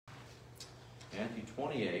Matthew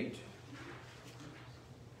 28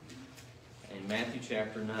 and Matthew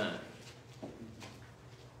chapter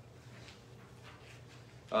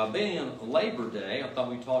 9. Being Labor Day, I thought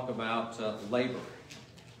we'd talk about labor,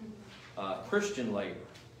 Christian labor.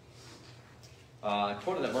 I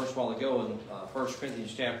quoted that verse a while ago in 1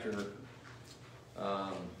 Corinthians chapter, I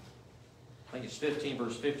think it's 15,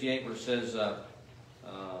 verse 58, where it says,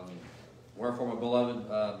 wherefore, my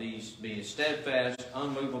beloved, be steadfast,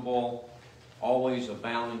 unmovable, always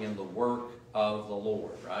abounding in the work of the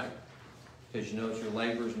Lord, right? Because you know your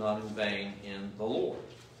labor is not in vain in the Lord.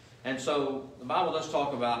 And so the Bible does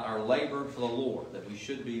talk about our labor for the Lord, that we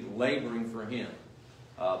should be laboring for Him,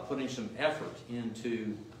 putting some effort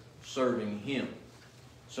into serving Him.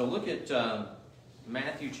 So look at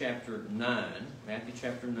Matthew chapter 9,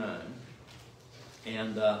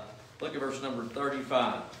 and look at verse number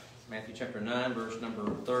 35. Matthew chapter 9, verse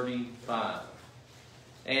number 35.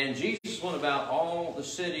 And Jesus went about all the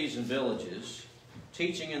cities and villages,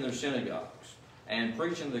 teaching in their synagogues, and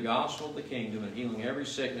preaching the gospel of the kingdom, and healing every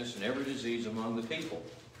sickness and every disease among the people.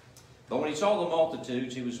 But when He saw the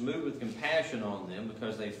multitudes, He was moved with compassion on them,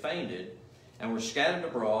 because they fainted, and were scattered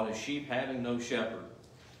abroad as sheep having no shepherd.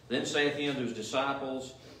 Then saith He unto His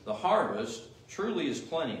disciples, the harvest truly is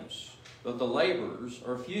plenteous, but the laborers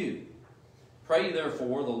are few. Pray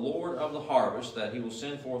therefore the Lord of the harvest, that He will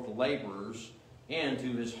send forth the laborers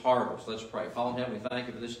into His harvest. Let's pray. Father in heaven, we thank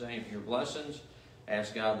You for this day and for Your blessings.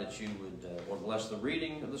 Ask God that You would bless the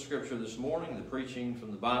reading of the Scripture this morning, the preaching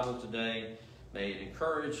from the Bible today. May it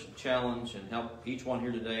encourage, challenge, and help each one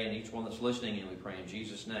here today and each one that's listening. And we pray in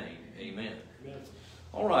Jesus' name. Amen. Amen.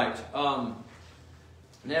 All right.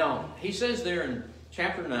 Now, He says there in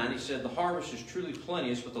chapter 9, He said, the harvest is truly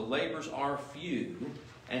plenteous, but the laborers are few.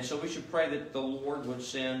 And so we should pray that the Lord would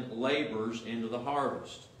send laborers into the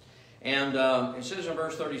harvest. And it says in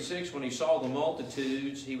verse 36, when He saw the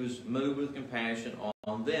multitudes, He was moved with compassion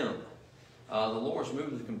on them. The Lord was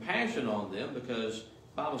moved with compassion on them because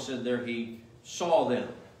the Bible said there He saw them.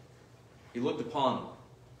 He looked upon them,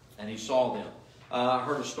 and He saw them. I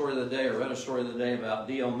heard a story the other day, or read a story the other day about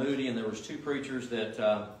D.L. Moody, and there was two preachers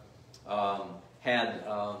that had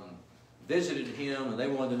visited him, and they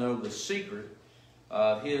wanted to know the secret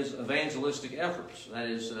of his evangelistic efforts. That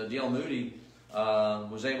is, D.L. Moody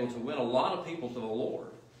was able to win a lot of people to the Lord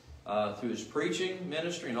through his preaching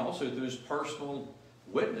ministry and also through his personal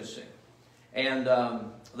witnessing. And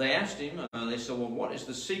they asked him, they said, well, what is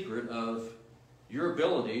the secret of your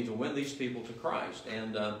ability to win these people to Christ?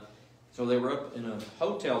 And so they were up in a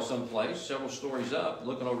hotel someplace, several stories up,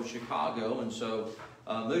 looking over Chicago. And so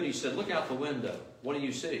Moody said, look out the window. What do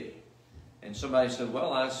you see? And somebody said,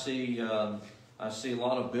 well, I see a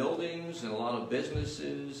lot of buildings and a lot of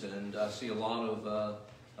businesses, and I see a lot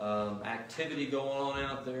of activity going on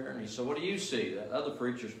out there. And he said, what do you see? The other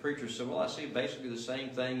preacher said, well, I see basically the same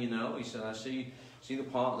thing, you know. He said, I see the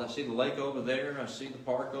pond, I see the lake over there, I see the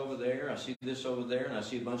park over there, I see this over there, and I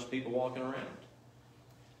see a bunch of people walking around.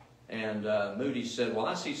 And Moody said, well,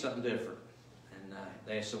 I see something different. And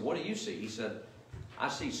they said, what do you see? He said, I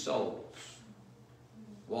see souls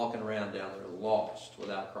walking around down there lost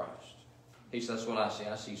without Christ. He said, that's what I see.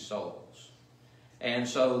 I see souls. And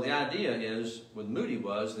so the idea is, with Moody,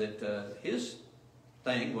 was that his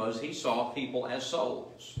thing was he saw people as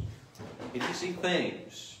souls. He didn't see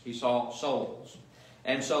things. He saw souls.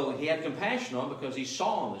 And so he had compassion on them because he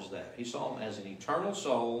saw them as that. He saw them as an eternal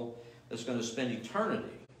soul that's going to spend eternity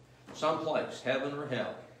someplace, heaven or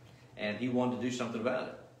hell. And he wanted to do something about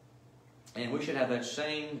it. And we should have that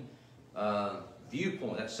same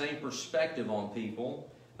viewpoint, that same perspective on people.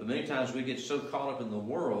 But many times we get so caught up in the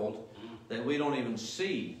world that we don't even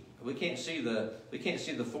see. We can't see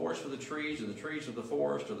the forest for the trees, or the trees for the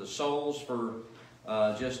forest, or the souls for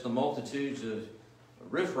just the multitudes of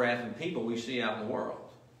riffraff and people we see out in the world.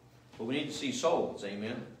 But we need to see souls.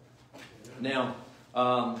 Amen. Now,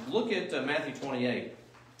 look at Matthew 28.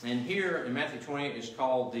 And here in Matthew 28 is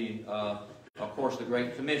called of course, the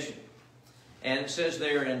Great Commission. And it says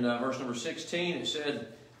there in verse number 16, it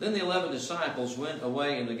said, then the 11 disciples went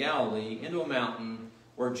away into Galilee, into a mountain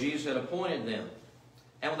where Jesus had appointed them.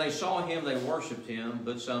 And when they saw Him, they worshipped Him,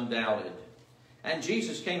 but some doubted. And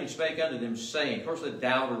Jesus came and spake unto them, saying, of course the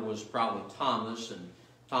doubter was probably Thomas, and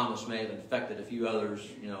Thomas may have infected a few others,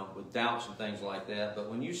 you know, with doubts and things like that. But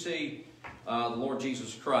when you see the Lord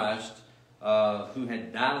Jesus Christ, who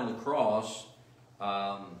had died on the cross,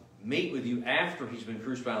 meet with you after He's been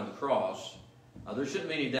crucified on the cross, there shouldn't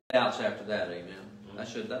be any doubts after that, amen. That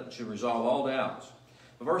should resolve all doubts.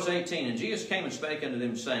 But verse 18, and Jesus came and spake unto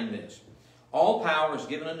them, saying this, all power is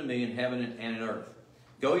given unto me in heaven and in earth.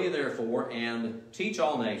 Go ye therefore and teach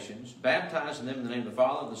all nations, baptizing them in the name of the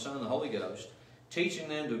Father, the Son, and the Holy Ghost, teaching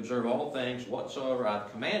them to observe all things whatsoever I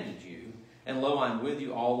have commanded you. And lo, I am with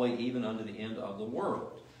you always, even unto the end of the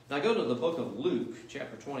world. Now go to the book of Luke,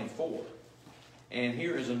 chapter 24. And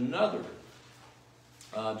here is another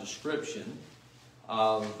description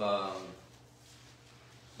of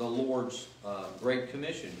the Lord's Great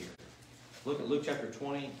Commission here. Look at Luke chapter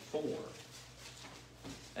 24.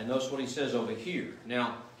 And notice what he says over here.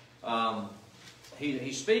 Now,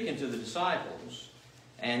 he's speaking to the disciples,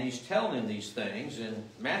 and he's telling them these things. And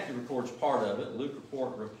Matthew records part of it. Luke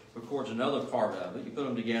records another part of it. You put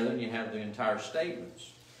them together, and you have the entire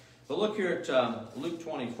statements. But look here at Luke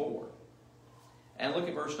 24. And look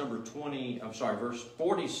at verse verse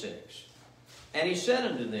 46. And he said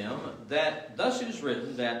unto them that thus it is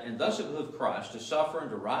written, that and thus it behooved Christ to suffer and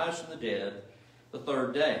to rise from the dead the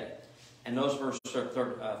third day. And notice verse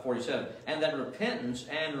 47. And that repentance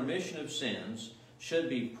and remission of sins should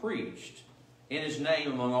be preached in his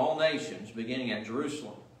name among all nations, beginning at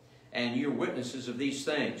Jerusalem. And you are witnesses of these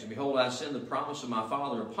things. And behold, I send the promise of my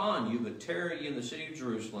Father upon you, but tarry ye in the city of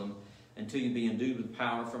Jerusalem until you be endued with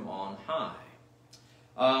power from on high.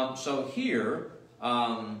 So here,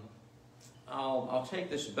 I'll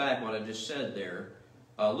take this back, what I just said there.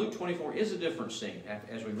 Luke 24 is a different scene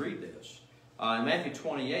as we read this. In Matthew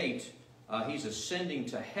 28, he's ascending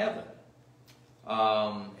to heaven.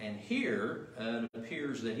 And here, it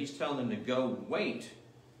appears that he's telling them to go wait.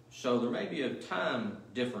 So there may be a time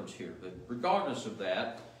difference here. But regardless of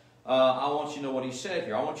that, I want you to know what he said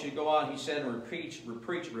here. I want you to go out, he said, and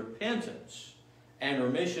preach repentance and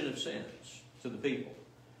remission of sins to the people.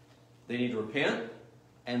 They need to repent,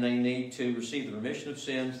 and they need to receive the remission of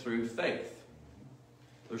sins through faith.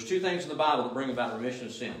 There's two things in the Bible that bring about remission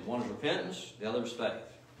of sin. One is repentance, the other is faith.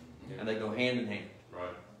 And they go hand in hand. Right.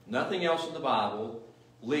 Nothing else in the Bible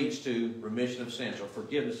leads to remission of sins or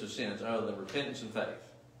forgiveness of sins other than repentance and faith.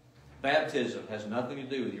 Baptism has nothing to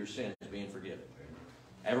do with your sins being forgiven.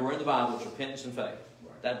 Everywhere in the Bible it's repentance and faith.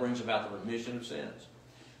 That brings about the remission of sins.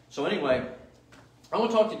 So anyway, I want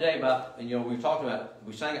to talk today about,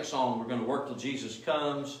 we sang that song, we're going to work till Jesus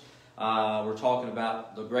comes. We're talking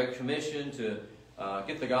about the Great Commission to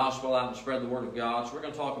get the gospel out and spread the word of God. So we're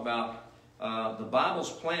going to talk about the Bible's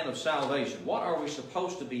plan of salvation. What are we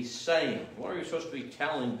supposed to be saying? What are we supposed to be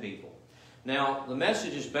telling people? Now, the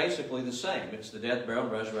message is basically the same. It's the death, burial,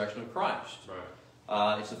 and resurrection of Christ.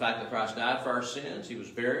 Right. It's the fact that Christ died for our sins. He was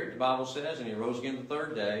buried, the Bible says, and he rose again the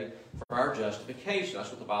third day for our justification. That's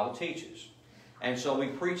what the Bible teaches. And so we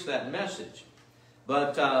preach that message.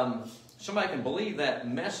 But somebody can believe that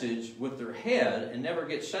message with their head and never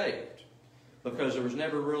get saved because there was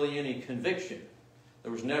never really any conviction.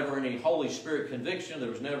 There was never any Holy Spirit conviction. There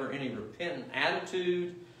was never any repentant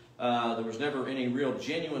attitude. There was never any real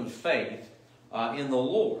genuine faith in the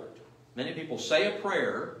Lord. Many people say a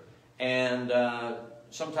prayer, and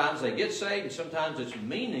sometimes they get saved, and sometimes it's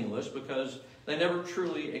meaningless because they never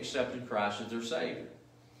truly accepted Christ as their Savior.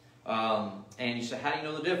 And you say, how do you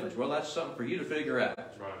know the difference? Well, that's something for you to figure out.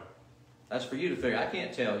 That's right. That's for you to figure out. I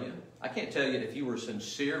can't tell you. I can't tell you if you were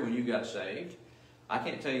sincere when you got saved. I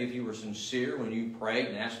can't tell you if you were sincere when you prayed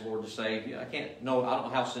and asked the Lord to save you. I don't know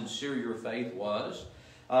how sincere your faith was.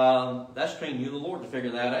 That's between you and the Lord to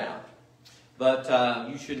figure that out. But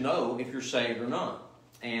you should know if you're saved or not.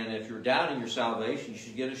 And if you're doubting your salvation, you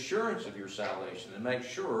should get assurance of your salvation and make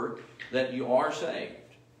sure that you are saved.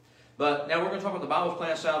 But now we're going to talk about the Bible's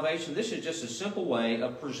plan of salvation. This is just a simple way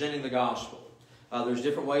of presenting the gospel. There's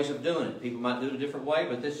different ways of doing it. People might do it a different way,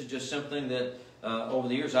 but this is just something that over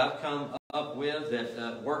the years I've come up with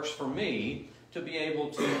that works for me to be able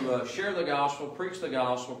to share the gospel, preach the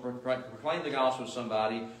gospel, proclaim the gospel to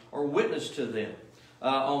somebody, or witness to them.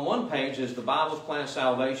 On one page is the Bible's plan of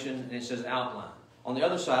salvation, and it says outline. On the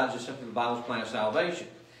other side is just simply the Bible's plan of salvation.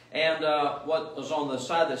 And what was on the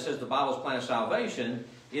side that says the Bible's plan of salvation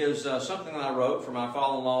is something that I wrote for my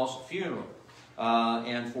father-in-law's funeral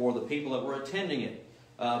and for the people that were attending it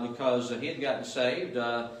because he had gotten saved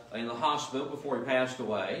in the hospital before he passed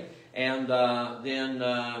away. And then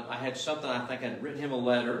I had something, I think I had written him a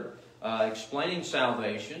letter explaining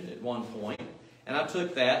salvation at one point. And I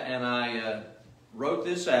took that and I wrote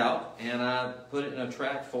this out and I put it in a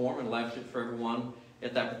tract form and left it for everyone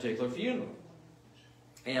at that particular funeral.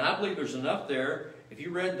 And I believe there's enough there. If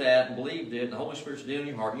you read that and believed it, and the Holy Spirit's dead in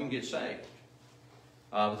your heart, you can get saved.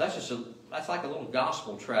 But that's like a little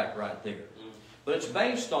gospel tract right there. But it's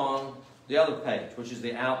based on the other page, which is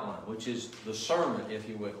the outline, which is the sermon, if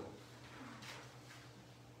you will.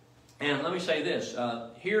 And let me say this.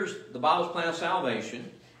 Here's the Bible's plan of salvation.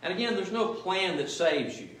 And again, there's no plan that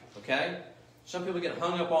saves you. Okay? Some people get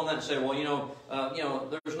hung up on that and say, well,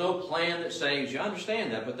 there's no plan that saves you. I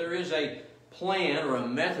understand that, but there is a plan or a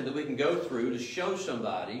method that we can go through to show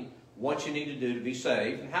somebody what you need to do to be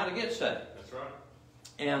saved and how to get saved. That's right.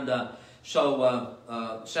 And so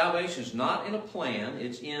salvation is not in a plan,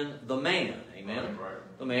 it's in the man. Amen?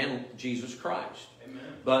 Right. The man, Jesus Christ. Amen.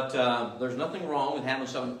 But there's nothing wrong with having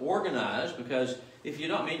something organized, because if you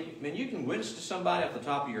don't, I mean, you can witness to somebody off the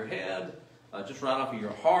top of your head, just right off of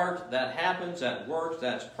your heart. That happens, that works,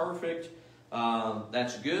 that's perfect,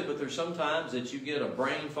 that's good. But there's sometimes that you get a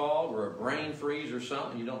brain fog or a brain freeze or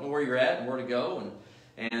something. You don't know where you're at and where to go.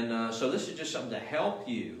 And so this is just something to help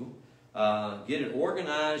you get it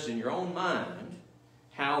organized in your own mind,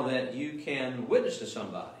 how that you can witness to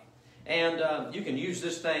somebody. And you can use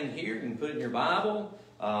this thing here, you can put it in your Bible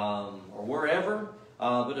or wherever.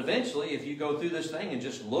 But eventually, if you go through this thing and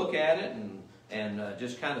just look at it and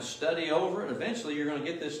just kind of study over it, eventually you're going to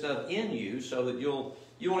get this stuff in you so that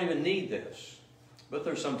you won't even need this. But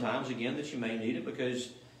there's some times, again, that you may need it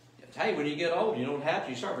because, hey, when you get old, you know what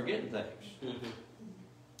happens? You start forgetting things.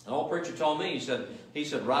 An old preacher told me, he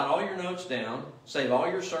said, write all your notes down, save all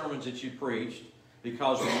your sermons that you preached,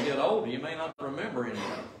 because when you get older, you may not remember any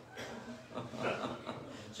of them.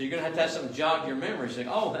 So you're going to have something jog your memory, saying,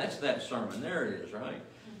 oh, that's that sermon. There it is, right?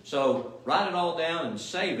 So write it all down and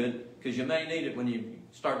save it, because you may need it when you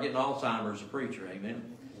start getting Alzheimer's as a preacher. Amen?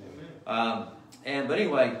 Amen. But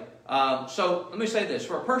anyway, so let me say this.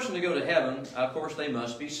 For a person to go to heaven, of course, they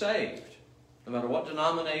must be saved. No matter what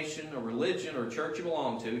denomination or religion or church you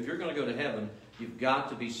belong to, if you're going to go to heaven, you've got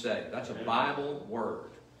to be saved. That's a Bible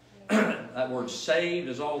word. That word saved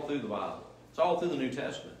is all through the Bible. It's all through the New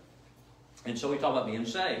Testament. And so we talk about being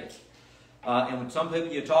saved. And when some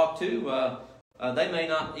people you talk to, they may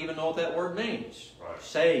not even know what that word means. Right.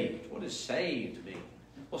 Saved. What does saved mean?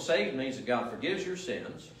 Well, saved means that God forgives your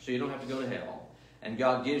sins, so you don't have to go to hell. And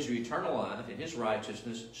God gives you eternal life in His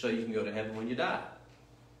righteousness, so you can go to heaven when you die.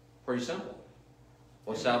 Pretty simple.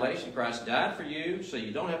 Well, salvation, Christ died for you, so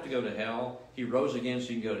you don't have to go to hell. He rose again,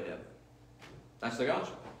 so you can go to heaven. That's the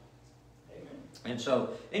gospel. Amen. And so,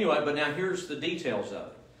 anyway, but now here's the details of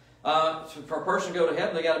it. So for a person to go to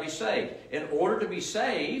heaven, they got to be saved. In order to be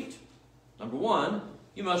saved, number one,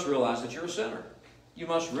 you must realize that you're a sinner. You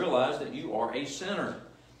must realize that you are a sinner.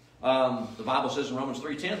 The Bible says in Romans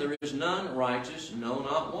 3:10, there is none righteous, no,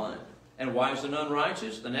 not one. And why is there none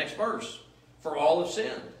righteous? The next verse. For all have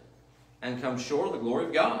sinned and come short of the glory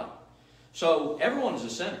of God. So everyone is a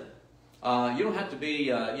sinner. You don't have to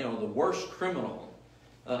be, the worst criminal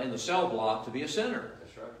in the cell block to be a sinner.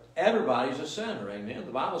 That's right. Everybody's a sinner, amen.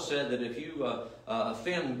 The Bible said that if you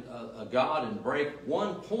offend God and break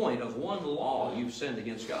one point of one law, you've sinned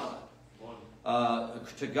against God.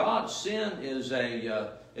 To God, sin is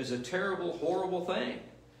a terrible, horrible thing.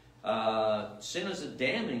 Sin is a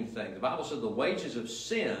damning thing. The Bible said the wages of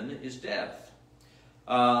sin is death.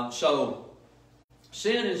 So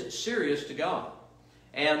sin is serious to God.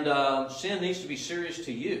 And sin needs to be serious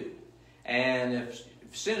to you. And if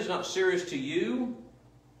sin is not serious to you,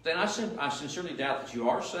 then I sincerely doubt that you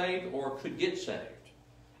are saved or could get saved,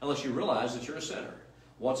 unless you realize that you're a sinner.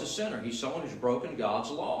 What's a sinner? He's someone who's broken God's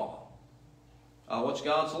law. What's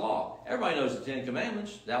God's law? Everybody knows the Ten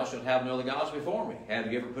Commandments. Thou shalt have no other gods before me.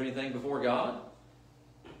 Have you ever put anything before God?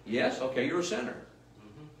 Yes? Okay, you're a sinner.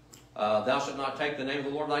 Thou shalt not take the name of the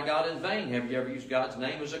Lord thy God in vain. Have you ever used God's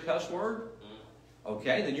name as a cuss word?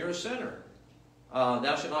 Okay, then you're a sinner.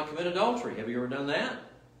 Thou shalt not commit adultery. Have you ever done that?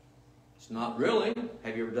 It's not really.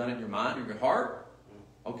 Have you ever done it in your mind or your heart?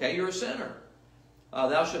 Okay, you're a sinner.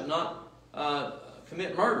 Thou shalt not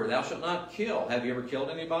commit murder. Thou shalt not kill. Have you ever killed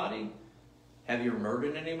anybody? Have you ever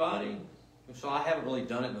murdered anybody? So I haven't really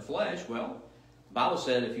done it in the flesh. Well, the Bible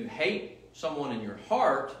said if you hate someone in your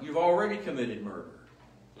heart, you've already committed murder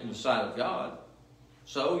in the sight of God.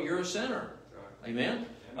 So you're a sinner. Right. Amen?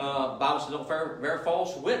 Bible says don't bear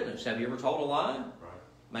false witness. Have you ever told a lie? Right.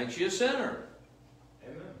 Makes you a sinner.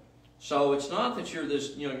 Amen. So it's not that you're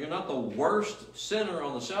this, you're not the worst sinner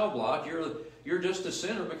on the cell block. You're just a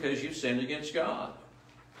sinner because you've sinned against God.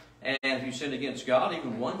 And if you sin against God,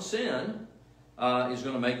 even one sin is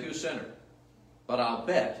going to make you a sinner. But I'll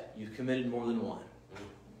bet you've committed more than one.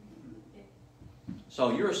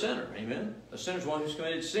 So you're a sinner, amen? A sinner is one who's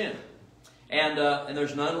committed sin. And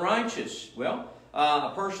there's none righteous. Well,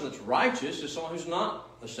 a person that's righteous is someone who's not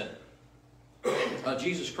a sinner.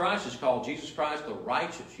 Jesus Christ is called Jesus Christ the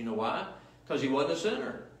righteous. You know why? Because He wasn't a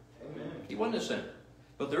sinner. Amen. He wasn't a sinner.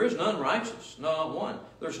 But there is none righteous, not one.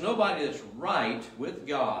 There's nobody that's right with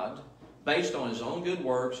God based on his own good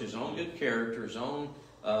works, his own good character, his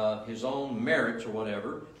own merits or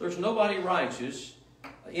whatever. There's nobody righteous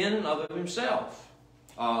in and of himself,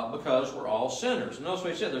 because we're all sinners. And notice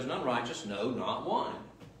what he said, there's none righteous, no, not one.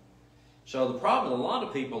 So the problem with a lot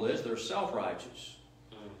of people is they're self-righteous.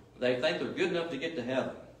 They think they're good enough to get to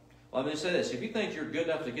heaven. Well, let me say this. If you think you're good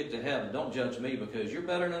enough to get to heaven, don't judge me, because you're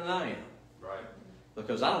better than I am. Right.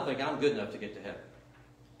 Because I don't think I'm good enough to get to heaven.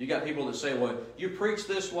 You got people that say, well, you preach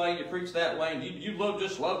this way, you preach that way, and you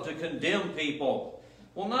just love to condemn people.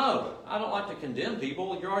 Well, no, I don't like to condemn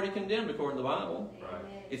people. You're already condemned according to the Bible. Right.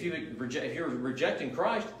 If you're rejecting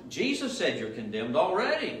Christ, Jesus said you're condemned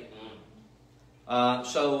already. And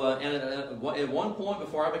at one point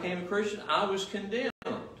before I became a Christian, I was condemned.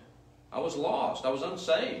 I was lost. I was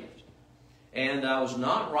unsaved. And I was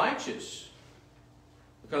not righteous.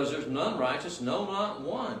 Because there's none righteous, no, not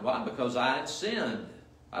one. Why? Because I had sinned.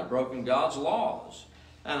 I'd broken God's laws.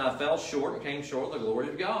 And I fell short and came short of the glory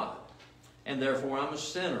of God. And therefore I'm a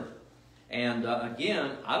sinner. And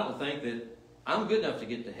again, I don't think that I'm good enough to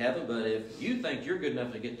get to heaven, but if you think you're good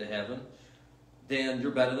enough to get to heaven, then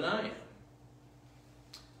you're better than I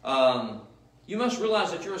am. You must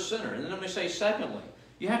realize that you're a sinner. And then let me say, secondly,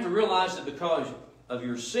 you have to realize that because of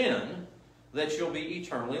your sin, that you'll be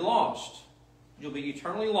eternally lost. You'll be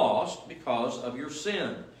eternally lost because of your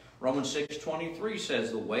sin. Romans 6:23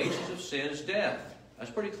 says, the wages of sin is death.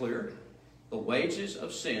 That's pretty clear. The wages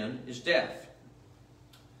of sin is death.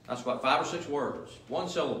 That's about 5 or 6 words, one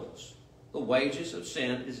syllables. The wages of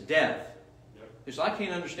sin is death. Because I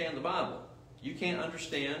can't understand the Bible. You can't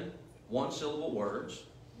understand one syllable words.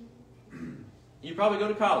 You probably go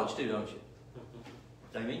to college too, don't you?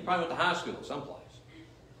 I mean, you probably went to high school someplace.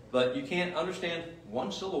 But you can't understand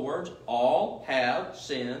one syllable words. All have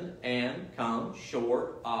sinned and come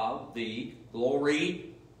short of the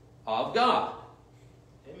glory of God.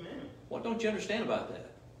 Amen. What don't you understand about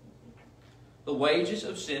that? The wages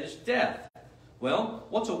of sin is death. Well,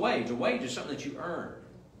 what's a wage? A wage is something that you earn.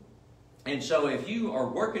 And so if you are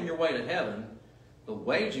working your way to heaven, the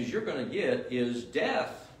wages you're going to get is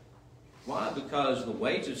death. Why? Because the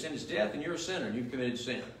wage of sin is death, and you're a sinner, and you've committed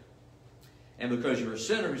sin. And because you're a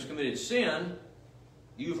sinner who's committed sin,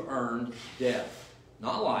 you've earned death.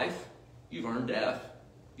 Not life. You've earned death.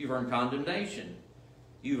 You've earned condemnation.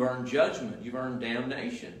 You've earned judgment. You've earned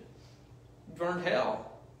damnation. You've earned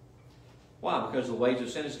hell. Why? Because the wage of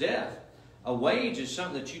sin is death. A wage is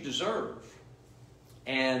something that you deserve.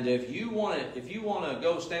 And if you want to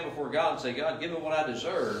go stand before God and say, God, give me what I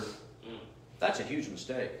deserve, that's a huge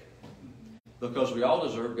mistake. Because we all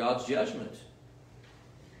deserve God's judgment.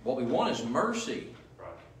 What we want is mercy. Right.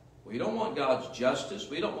 We don't want God's justice.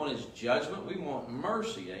 We don't want His judgment. We want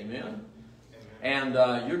mercy. Amen? And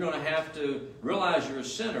you're going to have to realize you're a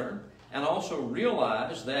sinner, and also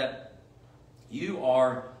realize that you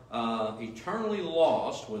are eternally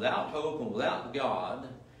lost, without hope and without God,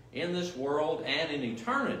 in this world and in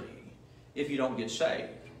eternity, if you don't get saved.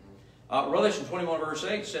 Revelation 21 verse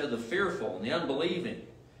 8 said, the fearful and the unbelieving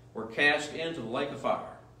were cast into the lake of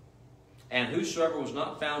fire. And whosoever was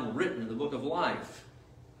not found written in the book of life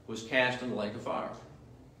was cast in the lake of fire.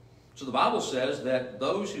 So the Bible says that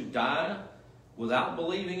those who die without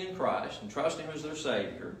believing in Christ and trusting Him as their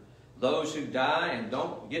Savior, those who die and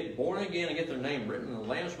don't get born again and get their name written in the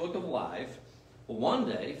Lamb's book of life, will one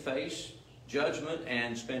day face judgment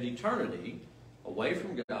and spend eternity away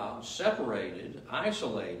from God, separated,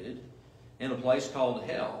 isolated, in a place called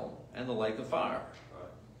hell and the lake of fire.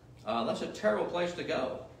 That's a terrible place to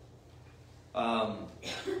go.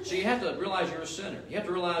 So you have to realize you're a sinner. You have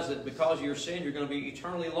to realize that because of your sin, you're going to be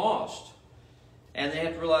eternally lost. And you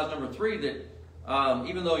have to realize, number 3, that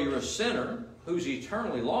even though you're a sinner who's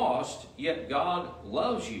eternally lost, yet God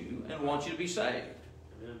loves you and wants you to be saved.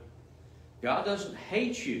 Amen. God doesn't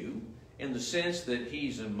hate you in the sense that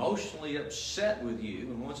He's emotionally upset with you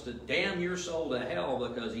and wants to damn your soul to hell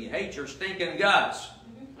because He hates your stinking guts.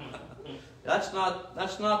 That's not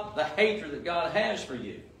the hatred that God has for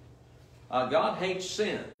you. God hates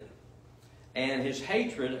sin. And His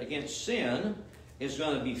hatred against sin is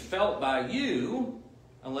going to be felt by you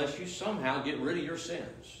unless you somehow get rid of your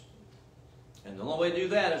sins. And the only way to do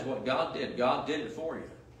that is what God did. God did it for you.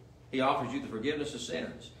 He offers you the forgiveness of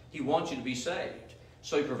sins. He wants you to be saved.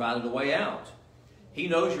 So He provided a way out. He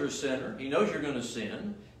knows you're a sinner. He knows you're going to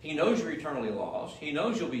sin. He knows you're eternally lost. He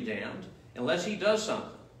knows you'll be damned unless He does something.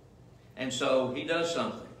 And so He does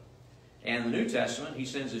something. And in the New Testament, He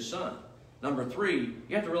sends His Son. Number 3,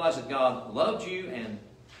 you have to realize that God loved you and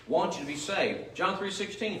wants you to be saved. John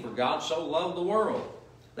 3:16, for God so loved the world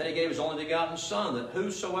that He gave His only begotten Son, that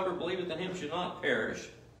whosoever believeth in Him should not perish,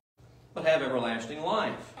 but have everlasting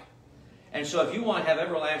life. And so if you want to have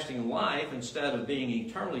everlasting life instead of being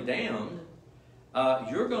eternally damned,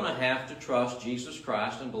 you're going to have to trust Jesus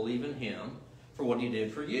Christ and believe in Him for what He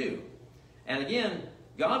did for you. And again,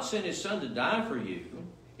 God sent His Son to die for you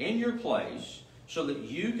in your place so that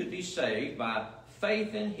you could be saved by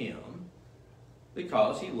faith in Him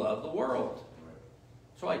because He loved the world.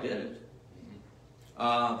 That's why He did it.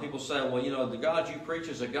 People say, well, you know, the God you preach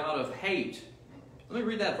is a God of hate. Let me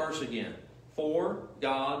read that verse again. For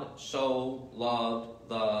God so loved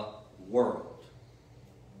the world.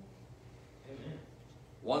 Amen.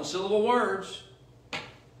 One syllable words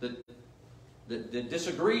that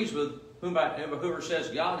disagrees with whoever says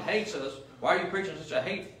God hates us. Why are you preaching such a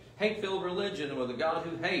hate-filled religion with a God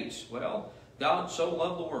who hates? Well, God so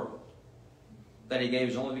loved the world that He gave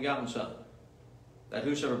His only begotten Son, that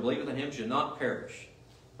whosoever believeth in Him should not perish,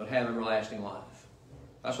 but have everlasting life.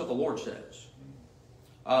 That's what the Lord says.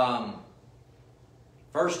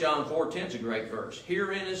 1 John 4:10 is a great verse.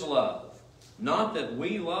 Herein is love, not that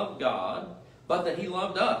we loved God, but that He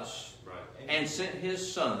loved us, and sent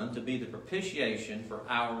His Son to be the propitiation for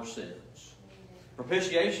our sins.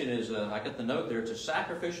 Propitiation is, I got the note there, it's a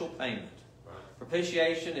sacrificial payment.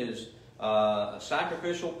 Propitiation is a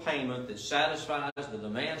sacrificial payment that satisfies the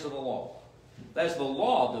demands of the law. As the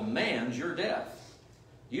law demands your death.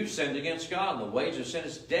 You've sinned against God, and the wage of sin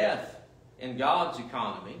is death in God's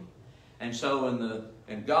economy. And so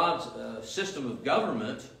in God's system of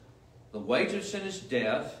government, the wage of sin is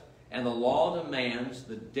death, and the law demands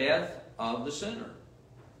the death of the sinner.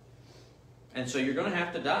 And so you're going to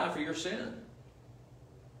have to die for your sin.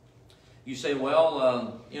 You say,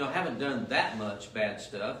 well, you know, I haven't done that much bad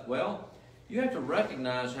stuff. Well, you have to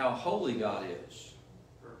recognize how holy God is.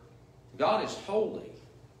 God is holy.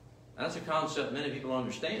 That's a concept many people don't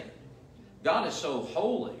understand. God is so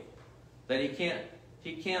holy that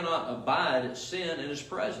He cannot abide sin in His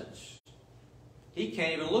presence. He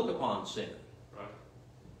can't even look upon sin. Right.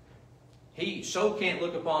 He so can't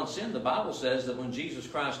look upon sin. The Bible says that when Jesus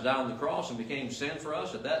Christ died on the cross and became sin for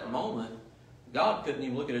us, at that moment, God couldn't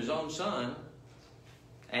even look at His own Son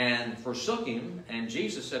and forsook Him. And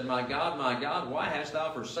Jesus said, my God, why hast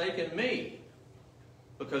Thou forsaken me?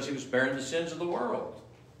 Because He was bearing the sins of the world.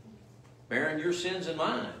 Bearing your sins and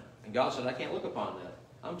mine. And God said, I can't look upon that.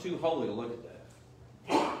 I'm too holy to look at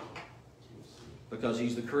that. Because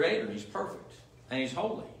He's the Creator. He's perfect. And He's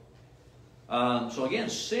holy. So again,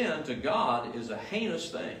 sin to God is a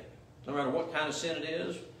heinous thing. No matter what kind of sin it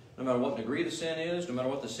is, no matter what degree the sin is, no matter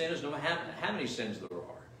what the sin is, no matter how many sins there are.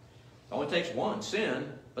 It only takes one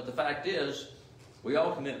sin, but the fact is, we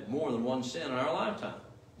all commit more than one sin in our lifetime.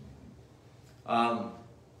 Now,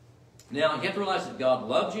 you have to realize that God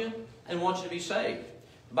loves you and wants you to be saved.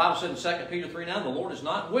 The Bible said in 2 Peter 3:9, the Lord is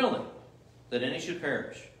not willing that any should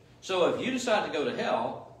perish. So if you decide to go to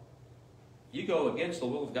hell, you go against the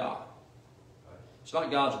will of God. It's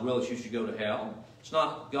not God's will that you should go to hell. It's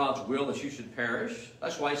not God's will that you should perish.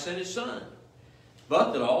 That's why He sent His Son.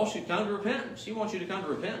 But that all should come to repentance. He wants you to come to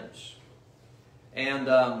repentance. And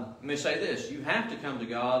let me say this. You have to come to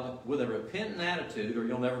God with a repentant attitude or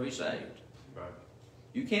you'll never be saved. Right.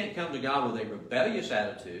 You can't come to God with a rebellious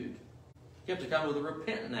attitude. You have to come with a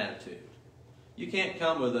repentant attitude. You can't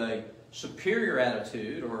come with a superior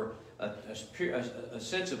attitude or a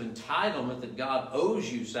sense of entitlement that God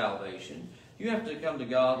owes you salvation. You have to come to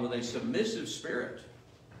God with a submissive spirit,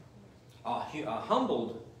 a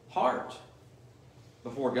humbled heart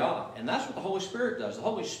before God. And that's what the Holy Spirit does. The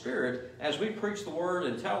Holy Spirit, as we preach the Word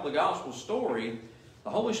and tell the gospel story, the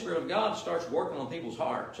Holy Spirit of God starts working on people's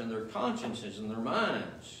hearts and their consciences and their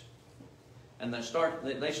minds. And they start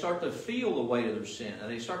to feel the weight of their sin.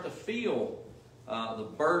 And they start to feel the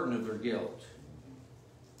burden of their guilt.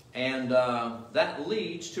 And that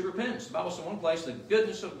leads to repentance. The Bible says in one place, the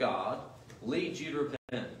goodness of God leads you to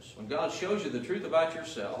repentance. When God shows you the truth about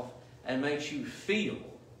yourself and makes you feel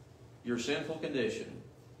your sinful condition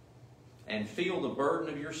and feel the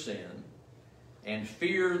burden of your sin and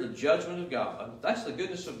fear the judgment of God, that's the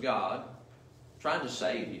goodness of God trying to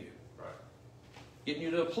save you. Right. Getting you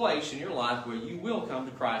to a place in your life where you will come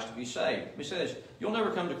to Christ to be saved. Let me say this. You'll never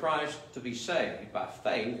come to Christ to be saved by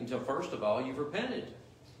faith until first of all you've repented.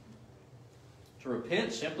 To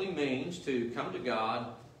repent simply means to come to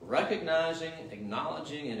God recognizing,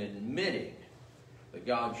 acknowledging, and admitting that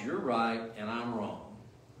God, you're right and I'm wrong.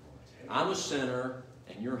 I'm a sinner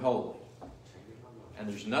and you're holy. And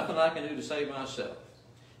there's nothing I can do to save myself.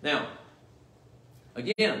 Now,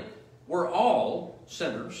 again, we're all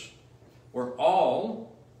sinners. We're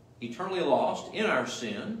all eternally lost in our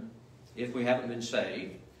sin if we haven't been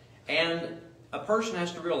saved. And a person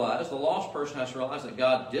has to realize, the lost person has to realize that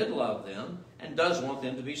God did love them and does want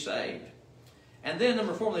them to be saved. And then,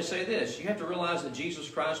 number 4, they say this, you have to realize that Jesus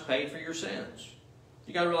Christ paid for your sins.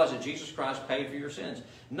 You got to realize that Jesus Christ paid for your sins.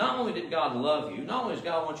 Not only did God love you, not only does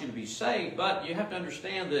God want you to be saved, but you have to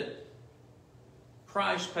understand that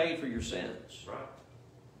Christ paid for your sins. Right.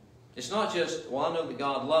 It's not just, well, I know that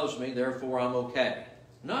God loves me, therefore I'm okay.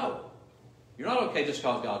 No. You're not okay just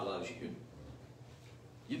because God loves you.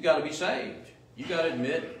 You've got to be saved. You've got to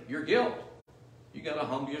admit your guilt. You've got to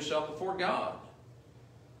humble yourself before God.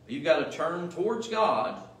 You've got to turn towards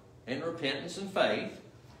God in repentance and faith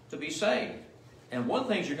to be saved. And one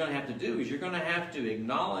thing you're going to have to do is you're going to have to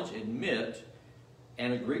acknowledge, admit,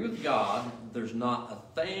 and agree with God that there's not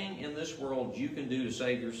a thing in this world you can do to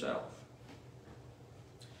save yourself.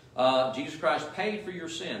 Jesus Christ paid for your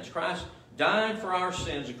sins. Christ died for our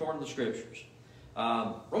sins according to the Scriptures.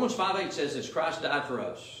 Romans 5:8 says this, Christ died for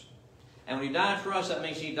us. And when He died for us, that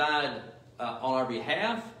means He died on our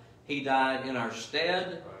behalf. He died in our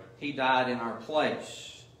stead. He died in our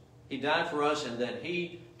place. He died for us, and that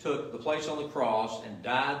He took the place on the cross and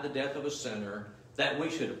died the death of a sinner that we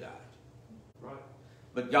should have died. Right.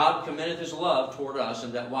 But God commended His love toward us,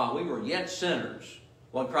 and that while we were yet sinners,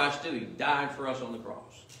 what did Christ do? He died for us on the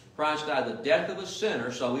cross. Christ died the death of a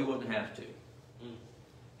sinner so we wouldn't have to.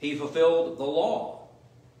 He fulfilled the law.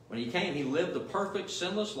 When He came, He lived the perfect,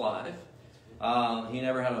 sinless life. He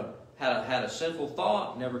never had a sinful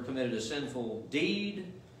thought, never committed a sinful deed,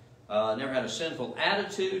 never had a sinful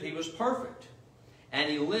attitude. He was perfect. And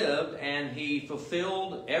He lived and He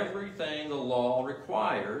fulfilled everything the law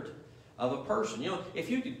required of a person. You know, if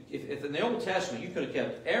in the Old Testament you could have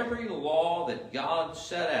kept every law that God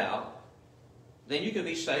set out, then you could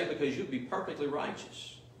be saved because you'd be perfectly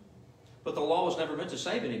righteous. But the law was never meant to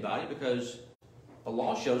save anybody because the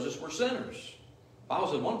law shows us we're sinners. The Bible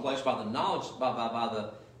says in one place, by the knowledge, by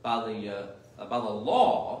the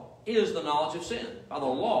law is the knowledge of sin. By the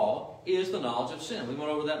law is the knowledge of sin. We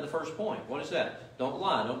went over that in the first point. What is that? Don't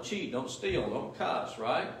lie, don't cheat, don't steal, don't cuss,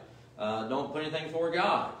 right? Don't put anything before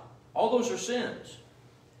God. All those are sins.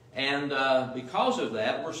 And because of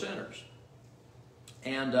that, we're sinners.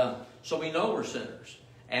 And so we know we're sinners.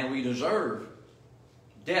 And we deserve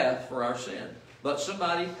death for our sin. But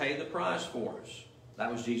somebody paid the price for us.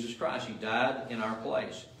 That was Jesus Christ. He died in our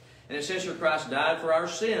place. And it says here Christ died for our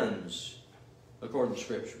sins, according to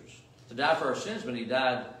Scriptures. To die for our sins, but He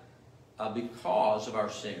died because of our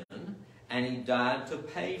sin, and He died to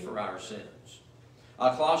pay for our sins.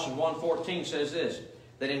 Colossians 1:14 says this,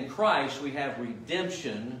 that in Christ we have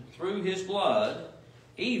redemption through His blood,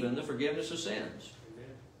 even the forgiveness of sins.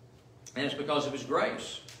 And it's because of His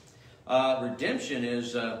grace. Redemption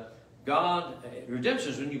is redemption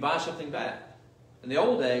is when you buy something back. In the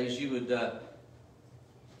old days, you would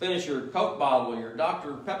finish your Coke bottle, your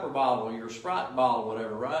Dr. Pepper bottle, your Sprite bottle,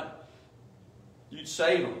 whatever, right? You'd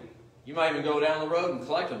save them. You might even go down the road and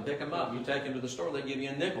collect them, pick them up. You take them to the store, they give you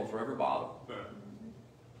a nickel for every bottle.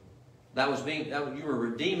 You were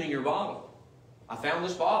redeeming your bottle. I found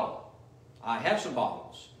this bottle. I have some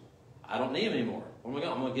bottles. I don't need them anymore. What am I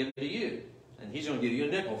going? I'm going to give it to you. And He's going to give you a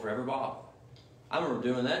nickel for every bottle. I remember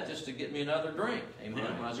doing that just to get me another drink. Amen.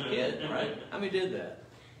 When I was a kid, right? How many did that?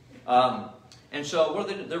 And so what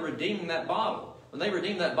are they? They're redeeming that bottle. When they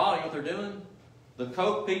redeem that bottle, you know what they're doing? The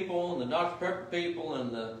Coke people and the Dr. Pepper people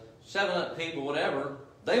and the 7-Up people, whatever,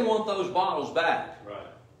 they want those bottles back. Right.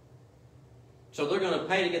 So they're going to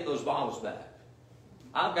pay to get those bottles back.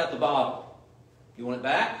 I've got the bottle. You want it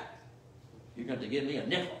back? You're going to give me a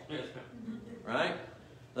nickel. Right?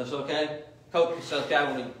 That's okay? Coke says,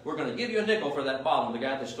 okay, we're going to give you a nickel for that bottle. And the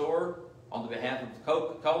guy at the store, on the behalf of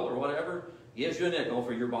Coca-Cola or whatever, gives you a nickel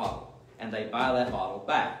for your bottle. And they buy that bottle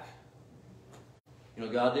back. You know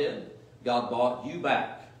what God did? God bought you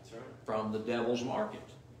back from the devil's market.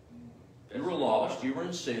 You were lost. You were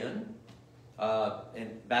in sin.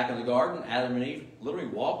 And back in the garden, Adam and Eve literally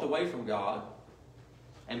walked away from God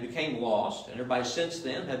and became lost. And everybody since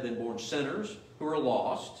then have been born sinners who are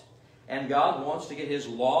lost. And God wants to get His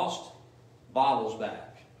lost bottles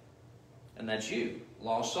back. And that's you,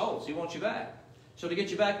 lost souls. He wants you back. So to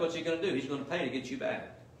get you back, what's He going to do? He's going to pay to get you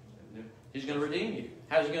back. He's going to redeem you.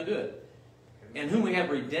 How's He going to do it? In whom we have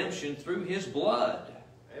redemption through His blood.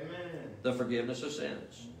 Amen. The forgiveness of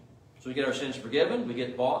sins. So we get our sins forgiven. We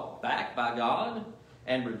get bought back by God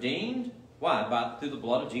and redeemed. Why? Through the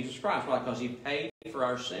blood of Jesus Christ. Why? Because He paid for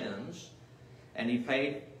our sins and He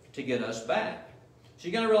paid to get us back. So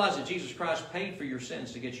you've got to realize that Jesus Christ paid for your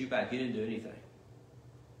sins to get you back. He didn't do anything.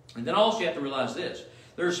 And then also you have to realize this.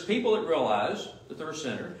 There's people that realize that they're a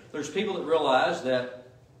sinner. There's people that realize that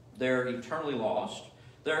they're eternally lost.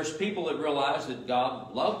 There's people that realize that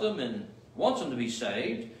God loved them and wants them to be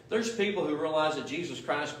saved. There's people who realize that Jesus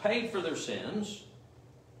Christ paid for their sins.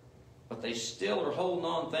 but they still are holding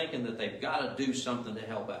on thinking that they've got to do something to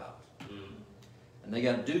help out. And they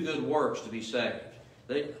got to do good works to be saved.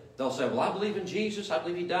 They'll say, well, I believe in Jesus. I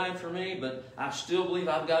believe He died for me, but I still believe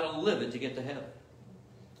I've got to live it to get to heaven.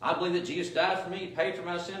 I believe that Jesus died for me, He paid for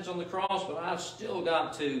my sins on the cross, but I've still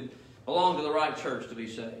got to belong to the right church to be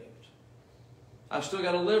saved. I've still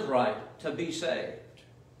got to live right to be saved.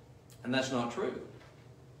 And that's not true.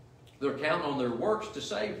 They're counting on their works to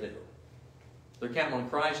save them. They're counting on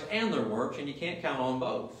Christ and their works, and you can't count on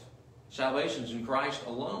both. Salvation's in Christ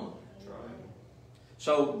alone. That's right.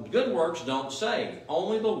 So good works don't save.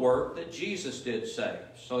 Only the work that Jesus did save.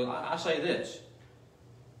 So I say this.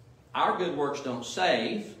 Our good works don't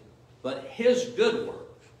save, but His good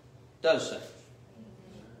work does save.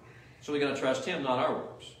 So we've got to trust Him, not our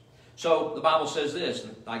works. So the Bible says this,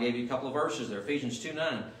 and I gave you a couple of verses there. Ephesians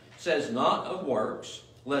 2:9 says, not of works,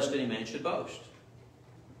 lest any man should boast.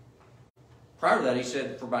 Prior to that, he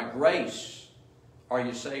said, for by grace are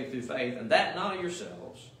you saved through faith, and that not of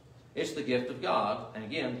yourselves. It's the gift of God. And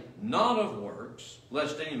again, not of works,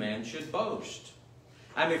 lest any man should boast.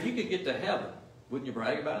 I mean, if you could get to heaven, wouldn't you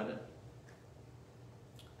brag about it?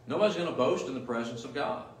 Nobody's going to boast in the presence of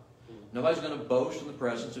God. Nobody's going to boast in the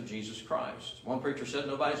presence of Jesus Christ. One preacher said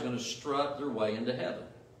nobody's going to strut their way into heaven.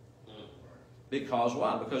 Because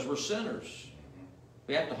why? Because we're sinners.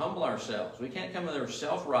 We have to humble ourselves. We can't come in there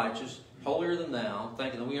self-righteous, holier than thou,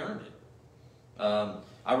 thinking that we earned it.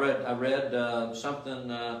 I read something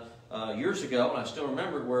years ago, and I still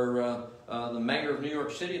remember where the mayor of New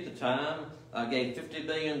York City at the time gave $50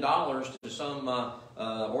 billion to some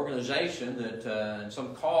organization that and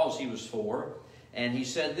some cause he was for. And he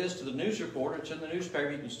said this to the news reporter. It's in the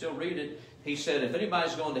newspaper. You can still read it. He said, if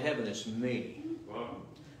anybody's going to heaven, it's me. Wow.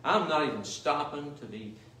 I'm not even stopping to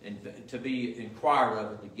be inquired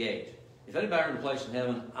of at the gate. If anybody earned a place in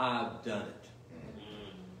heaven, I've done it.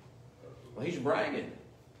 Well, he's bragging.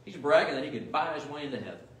 He's bragging that he could buy his way into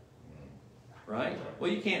heaven. Right?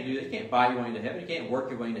 Well, you can't do that. You can't buy your way into heaven. You can't work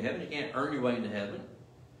your way into heaven. You can't earn your way into heaven.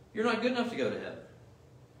 You're not good enough to go to heaven.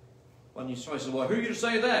 When somebody says, well, who are you to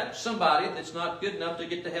say that? Somebody that's not good enough to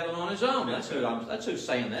get to heaven on his own. That's who's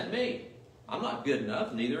saying that, me. I'm not good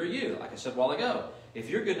enough, neither are you. Like I said a while ago, if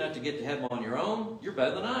you're good enough to get to heaven on your own, you're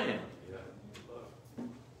better than I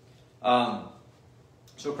am.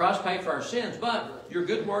 So Christ paid for our sins, but your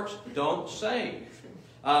good works don't save.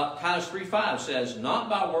 Titus 3:5 says, not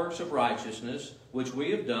by works of righteousness, which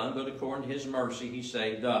we have done, but according to His mercy He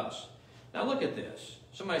saved us. Now look at this.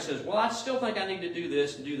 Somebody says, well, I still think I need to do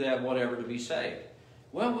this and do that, whatever, to be saved.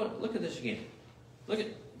 Well, look at this again. Look at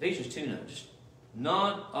Ephesians 2:9. Just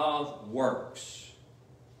not of works.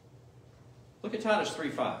 Look at Titus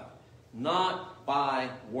 3:5. Not by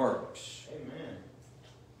works. Amen.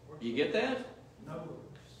 You get that? No works.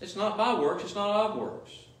 It's not by works. It's not of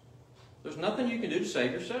works. There's nothing you can do to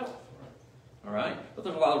save yourself. All right? But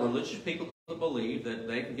there's a lot of religious people that believe that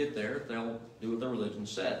they can get there if they'll do what their religion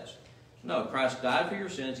says. No, Christ died for your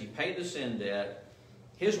sins. He paid the sin debt.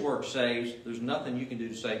 His work saves. There's nothing you can do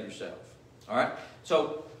to save yourself. All right?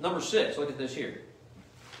 So, number 6, look at this here.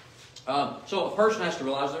 So a person has to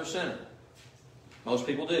realize they're a sinner. Most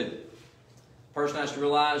people do. A person has to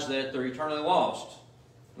realize that they're eternally lost.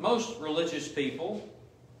 Most religious people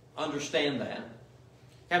understand that.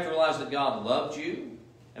 You have to realize that God loved you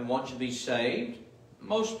and wants you to be saved.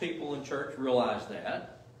 Most people in church realize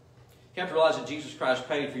that. You have to realize that Jesus Christ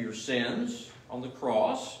paid for your sins on the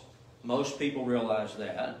cross. Most people realize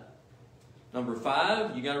that. Number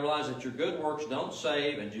 5, you got to realize that your good works don't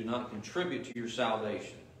save and do not contribute to your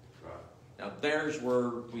salvation. Right. Now there's where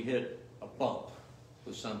we hit a bump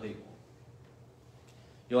with some people.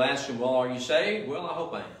 You'll ask them, well, are you saved? Well, I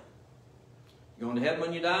hope I am. You going to heaven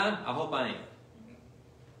when you die? I hope I am.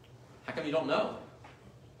 How come you don't know?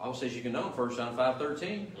 The Bible says you can know in 1 John 5:13.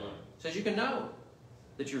 It says you can know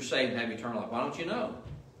that you're saved and have eternal life. Why don't you know?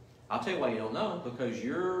 I'll tell you why you don't know. Because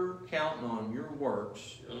you're counting on your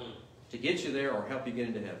works to get you there or help you get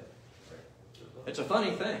into heaven. It's a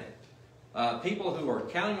funny thing. People who are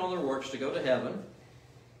counting on their works to go to heaven,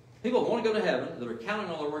 people who want to go to heaven, that are counting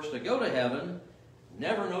on their works to go to heaven,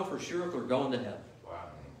 never know for sure if they're going to heaven. Wow.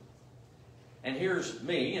 And here's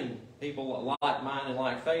me and people like mine and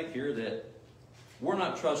like faith here that we're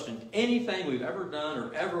not trusting anything we've ever done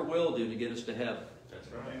or ever will do to get us to heaven. That's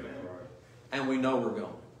right. Amen. And we know we're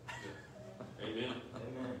going. Amen.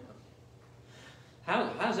 Amen.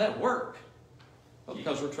 How does that work? Well,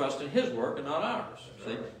 because we're trusting His work and not ours.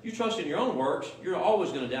 See, you trust in your own works, you're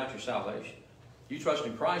always going to doubt your salvation. You trust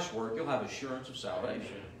in Christ's work, you'll have assurance of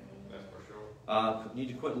salvation. That's for sure. You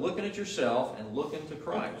need to quit looking at yourself and look into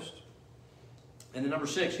Christ. And then number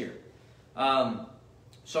 6 here.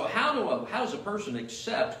 So how does a person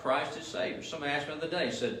accept Christ as Savior? Somebody asked me the other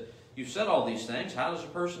day, said, you've said all these things. How does a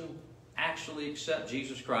person actually accept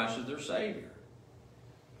Jesus Christ as their Savior?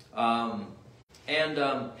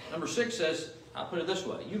 Number 6 says, I'll put it this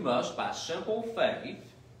way. You must, by simple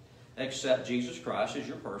faith, accept Jesus Christ as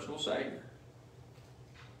your personal Savior.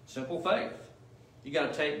 Simple faith. You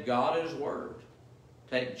got to take God at His Word.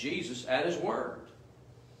 Take Jesus at His Word.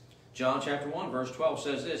 John chapter 1 verse 12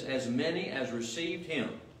 says this, as many as received Him,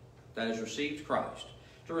 that is, received Christ.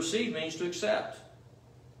 To receive means to accept.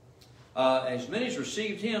 As many as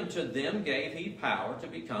received Him, to them gave He power to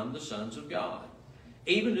become the sons of God,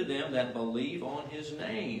 even to them that believe on His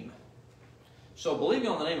name. So believing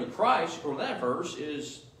on the name of Christ, according to that verse,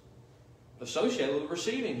 is associated with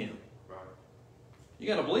receiving Him. Right. You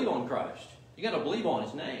got to believe on Christ. You got to believe on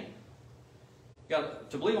His name.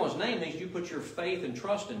 To believe on His name means you put your faith and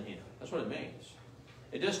trust in Him. That's what it means.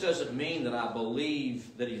 It just doesn't mean that I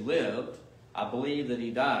believe that He lived. I believe that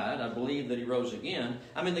He died. I believe that He rose again.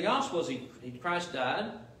 I mean, the gospel is Christ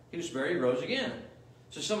died, He was buried, He rose again.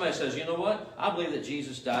 So somebody says, you know what? I believe that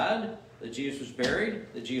Jesus died, that Jesus was buried,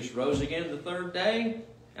 that Jesus rose again the third day.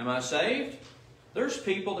 Am I saved? There's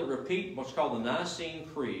people that repeat what's called the Nicene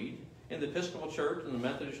Creed in the Episcopal Church and the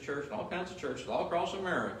Methodist Church and all kinds of churches all across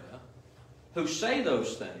America who say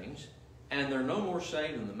those things, and they're no more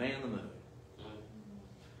saved than the man in the moon.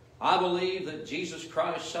 I believe that Jesus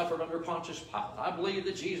Christ suffered under Pontius Pilate. I believe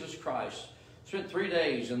that Jesus Christ spent 3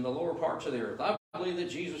 days in the lower parts of the earth. I believe that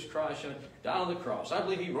Jesus Christ died on the cross. I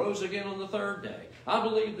believe He rose again on the third day. I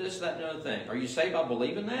believe this, that, and the other thing. Are you saved by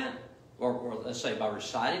believing that? Or let's say by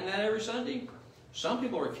reciting that every Sunday? Some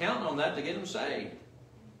people are counting on that to get them saved.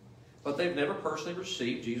 But they've never personally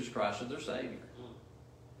received Jesus Christ as their Savior.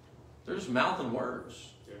 They're just mouth and words.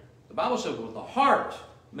 Yeah. The Bible says, with the heart,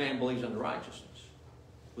 man believes unto righteousness.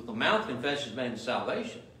 With the mouth confesses man's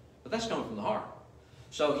salvation. But that's coming from the heart.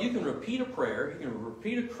 So you can repeat a prayer, you can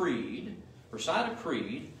repeat a creed, recite a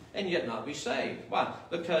creed, and yet not be saved. Why?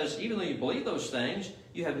 Because even though you believe those things,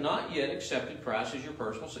 you have not yet accepted Christ as your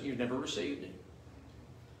personal Savior. You've never received Him.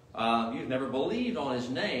 You've never believed on His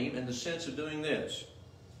name in the sense of doing this.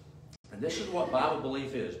 And this is what Bible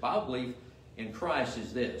belief is. Bible belief in Christ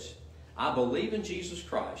is this. I believe in Jesus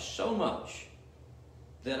Christ so much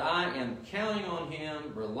that I am counting on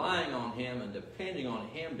Him, relying on Him, and depending on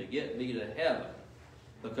Him to get me to heaven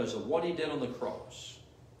because of what He did on the cross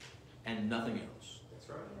and nothing else. That's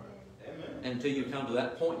right. Amen. Until you come to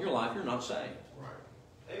that point in your life, you're not saved.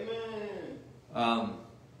 Right. Amen.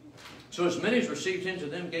 So as many as received Him, to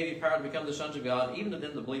them gave He power to become the sons of God, even to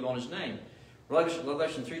them that believe on His name.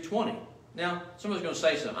 Revelation 3:20. Now, somebody's going to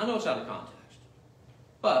say something. I know it's out of context.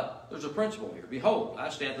 But there's a principle here. Behold, I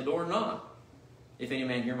stand at the door and knock. If any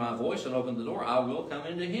man hear my voice and open the door, I will come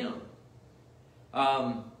into him.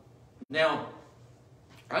 Now,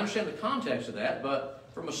 I understand the context of that, but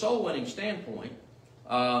from a soul-winning standpoint,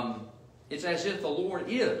 it's as if the Lord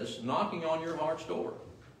is knocking on your heart's door.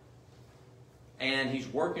 And He's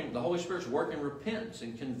working, the Holy Spirit's working repentance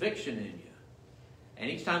and conviction in you.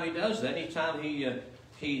 And each time He does that, each time He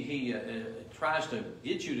tries to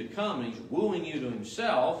get you to come and He's wooing you to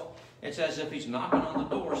Himself, it's as if He's knocking on the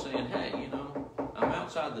door saying, hey, you know, I'm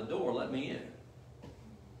outside the door, let me in.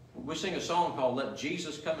 We sing a song called Let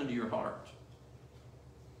Jesus Come Into Your Heart.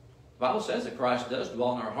 The Bible says that Christ does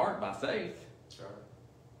dwell in our heart by faith. That's right.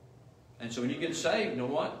 And so when you get saved, you know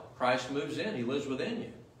what? Christ moves in. He lives within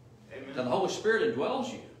you. Amen. Now the Holy Spirit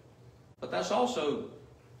indwells you. But that's also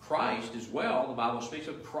Christ as well. The Bible speaks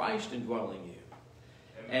of Christ indwelling you.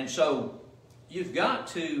 Amen. And so you've got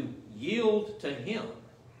to yield to Him.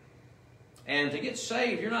 And to get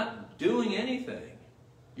saved, you're not doing anything.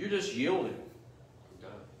 You're just yielding.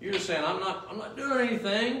 You're just saying, I'm not doing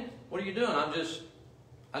anything. What are you doing?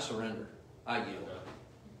 I surrender. I yield.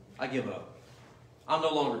 I give up. I'm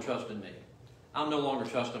no longer trusting me. I'm no longer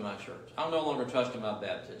trusting my church. I'm no longer trusting my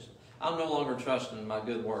baptism. I'm no longer trusting my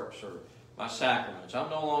good works or my sacraments. I'm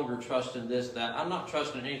no longer trusting this, that. I'm not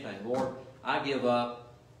trusting anything. Lord, I give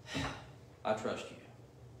up. I trust you.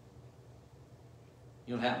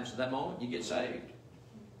 You know what happens at that moment? You get saved.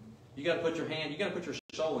 You got to put your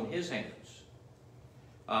soul in His hands.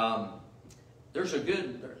 There's a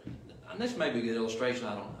good, and this may be a good illustration,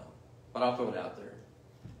 I don't know, but I'll throw it out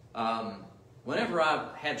there. Whenever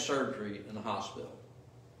I've had surgery in the hospital,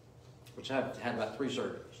 which I've had about 3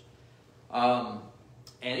 surgeries,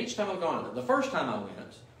 and each time I've gone, the first time I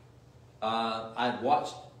went, I'd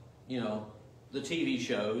watched, the TV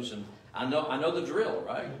shows, and I know the drill,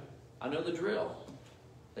 right? I know the drill.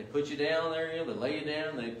 They put you down there, they lay you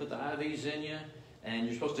down, they put the IVs in you, and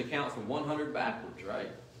you're supposed to count from 100 backwards, right?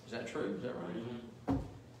 Is that true? Is that right?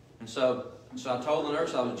 And so I told the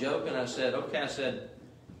nurse I was joking. I said, okay, I said,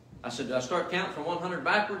 do I start counting from 100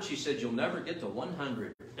 backwards? She said, you'll never get to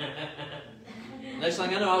 100. Next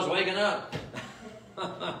thing I know, I was waking up.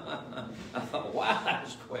 I thought, wow, that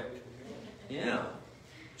was quick. Yeah.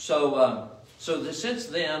 So since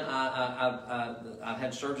then, I've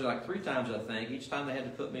had surgery like 3 times, I think. Each time they had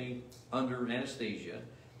to put me under anesthesia.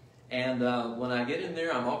 And when I get in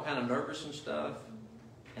there, I'm all kind of nervous and stuff.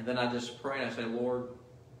 And then I just pray and I say, Lord,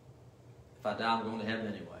 if I die, I'm going to heaven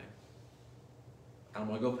anyway. I'm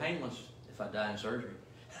going to go painless if I die in surgery.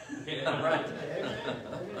 Yeah, right.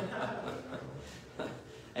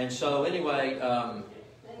 And so anyway,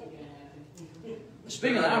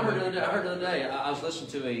 speaking of that, I heard the other day, I was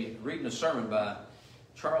listening reading a sermon by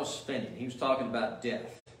Charles Finney. He was talking about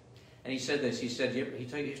death. And he said this, he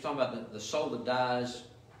was talking about the soul that dies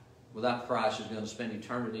without Christ is going to spend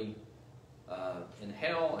eternity in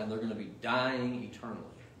hell, and they're going to be dying eternally.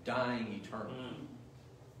 Dying eternally.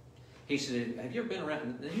 He said, have you ever been around,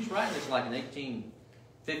 and he's writing this like in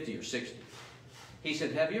 1850 or 60. He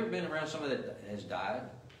said, have you ever been around somebody that has died?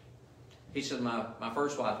 He said, my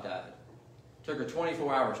first wife died. Took her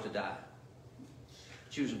 24 hours to die.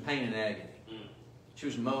 She was in pain and agony. She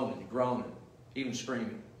was moaning and groaning, even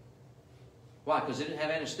screaming. Why? Because they didn't have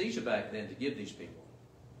anesthesia back then to give these people.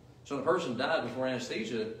 So when a person died before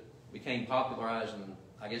anesthesia became popularized in,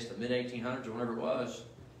 I guess, the mid-1800s or whenever it was,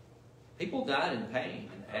 people died in pain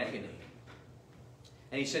and agony.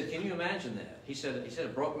 And he said, can you imagine that? He said,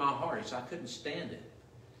 it broke my heart. He said, I couldn't stand it.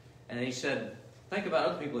 And he said, think about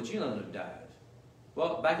other people that you know that have died.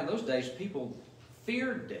 Well, back in those days, people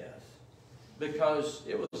feared death because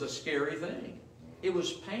it was a scary thing. It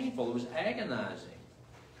was painful. It was agonizing.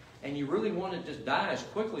 And you really wanted to die as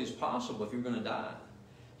quickly as possible if you were going to die.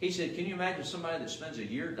 He said, can you imagine somebody that spends a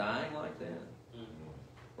year dying like that?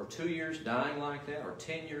 Or 2 years dying like that? Or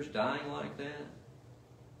 10 years dying like that?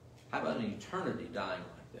 How about an eternity dying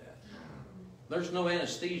like that? There's no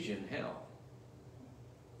anesthesia in hell.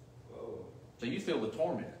 So you feel the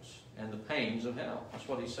torments and the pains of hell. That's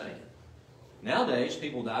what he's saying. Nowadays,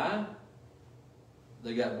 people die.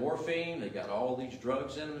 They got morphine. They got all these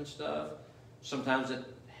drugs in them and stuff. Sometimes it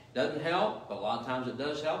doesn't help, but a lot of times it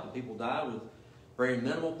does help, and people die with very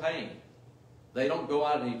minimal pain. They don't go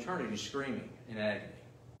out in eternity screaming in agony.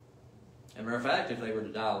 As a matter of fact, if they were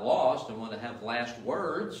to die lost and want to have last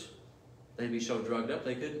words, they'd be so drugged up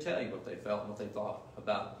they couldn't tell you what they felt and what they thought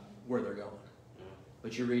about where they're going.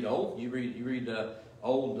 But you read old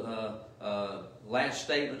last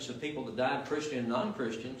statements of people that died, Christian and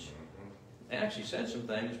non-Christians. They actually said some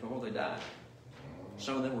things before they died.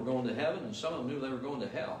 Some of them were going to heaven, and some of them knew they were going to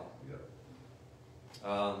hell.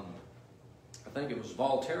 I think it was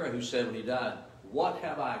Voltaire who said when he died, "What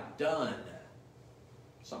have I done?"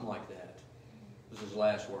 Something like that. This was his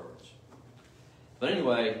last words. But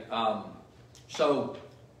anyway, so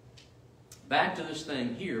back to this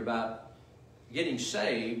thing here about getting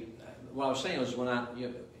saved. What I was saying was when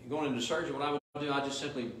going into surgery, what I would do, I just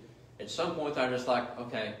simply, at some point, I just like,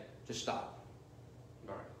 okay, just stop.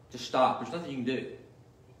 All right. Just stop. There's nothing you can do.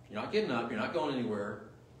 You're not getting up. You're not going anywhere.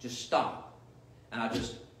 Just stop. And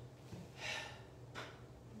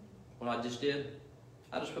what I just did,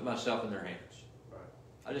 I just put myself in their hands. Right.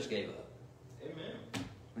 I just gave up. Amen.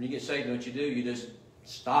 When you get saved, what you do, you just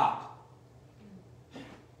stop.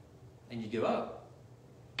 And you give up.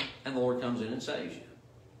 And the Lord comes in and saves you.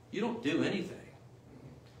 You don't do anything.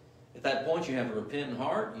 At that point, you have a repentant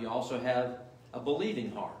heart. You also have a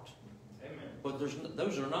believing heart. Amen. But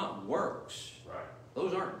those are not works. Right.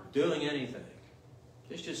 Those aren't doing anything.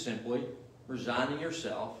 It's just simply resigning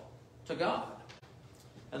yourself to God.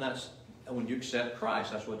 And that's when you accept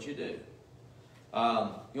Christ. That's what you do. You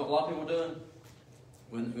know what a lot of people are doing?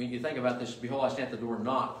 When you think about this, behold, I stand at the door,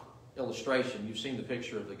 knock illustration. You've seen the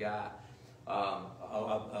picture of the guy,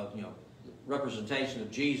 representation of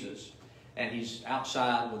Jesus, and he's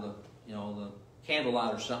outside with the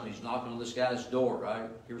candlelight or something. He's knocking on this guy's door, right?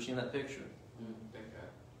 You ever seen that picture?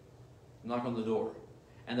 Knock on the door.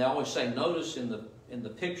 And they always say, notice in the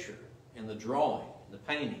picture, in the drawing, in the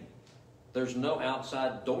painting, there's no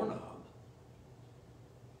outside doorknob.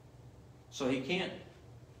 So he can't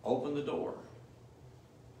open the door.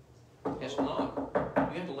 He has to knock.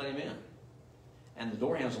 You have to let him in. And the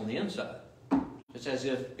door handle's on the inside. It's as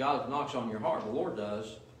if God knocks on your heart. The Lord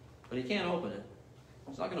does. But he can't open it.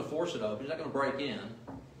 He's not going to force it open. He's not going to break in.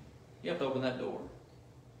 You have to open that door.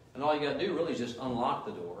 And all you got to do really is just unlock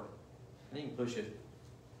the door. And he can push it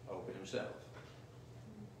open himself.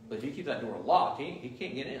 But if you keep that door locked, he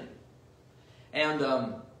can't get in. And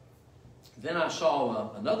then I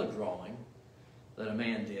saw another drawing that a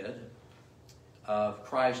man did of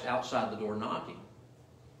Christ outside the door knocking.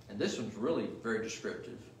 And this one's really very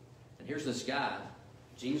descriptive. And here's this guy.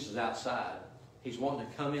 Jesus is outside. He's wanting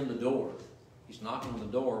to come in the door. He's knocking on the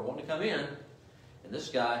door, wanting to come in. And this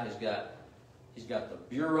guy he's got the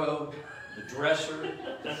bureau, the dresser,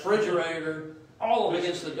 the refrigerator, all of them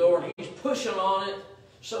against the door. And he's pushing on it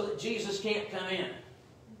so that Jesus can't come in.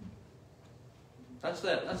 That's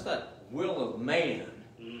that will of man.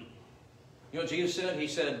 You know what Jesus said? He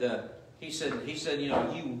said, you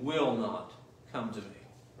know, you will not come to me.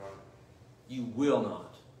 You will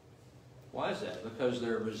not. Why is that? Because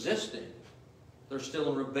they're resisting. They're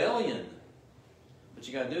still in rebellion. What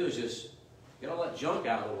you got to do is just get all that junk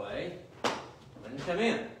out of the way and come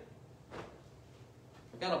in.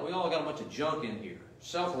 We all got a bunch of junk in here.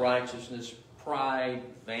 Self-righteousness, pride,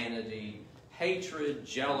 vanity, hatred,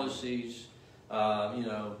 jealousies. We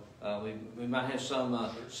might have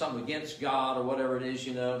something against God or whatever it is,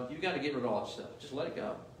 you know. You've got to get rid of all that stuff. Just let it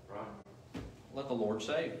go. Right. Let the Lord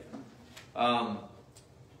save you.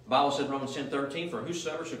 The Bible said in Romans 10:13, for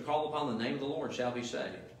whosoever should call upon the name of the Lord shall be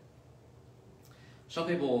saved. Some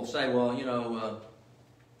people will say, well, you know,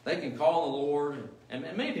 they can call on the Lord. And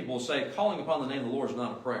many people will say calling upon the name of the Lord is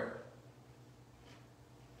not a prayer.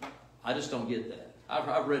 I just don't get that.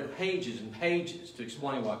 I've read pages and pages to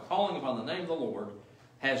explain why calling upon the name of the Lord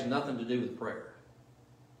has nothing to do with prayer.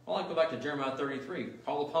 Well, I go back to Jeremiah 33.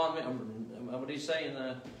 Call upon me. What did he say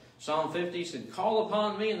in Psalm 50? He said, call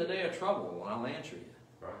upon me in the day of trouble, and I'll answer you.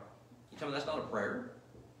 Right. You tell me that's not a prayer?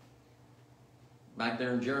 Back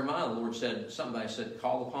there in Jeremiah, the Lord said, somebody said,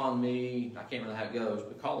 call upon me. I can't remember how it goes,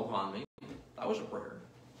 but call upon me. That was a prayer.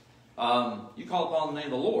 You call upon the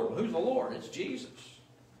name of the Lord. Well, who's the Lord? It's Jesus.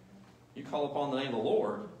 You call upon the name of the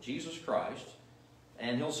Lord, Jesus Christ,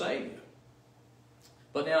 and He'll save you.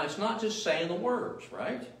 But now, it's not just saying the words,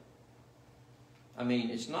 right? I mean,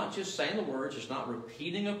 it's not just saying the words. It's not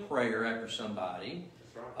repeating a prayer after somebody.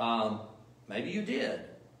 That's right. Maybe you did.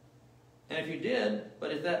 And if you did,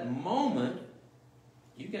 but at that moment,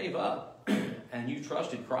 you gave up and you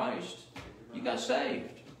trusted Christ, you got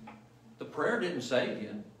saved. The prayer didn't save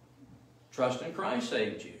you. Trust in Christ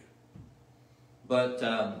saved you.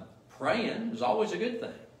 But praying is always a good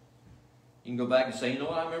thing. You can go back and say, you know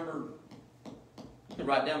what, I remember, you can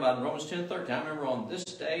write down about Romans 10:13. I remember on this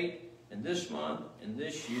date, and this month, and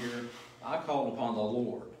this year, I called upon the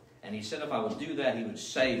Lord. And He said if I would do that, He would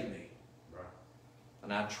save me. Right.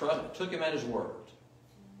 And I took Him at His word.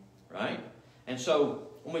 Right? And so,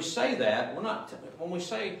 when we say that, when we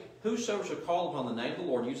say, whosoever shall call upon the name of the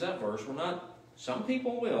Lord, use that verse, some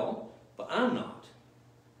people will, but I'm not.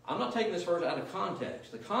 I'm not taking this verse out of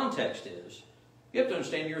context. The context is, you have to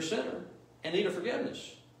understand you're a sinner and need of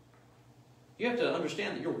forgiveness. You have to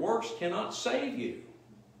understand that your works cannot save you.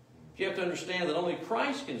 You have to understand that only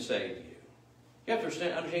Christ can save you. You have to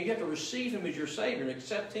understand you have to receive Him as your Savior and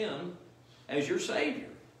accept Him as your Savior.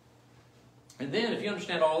 And then, if you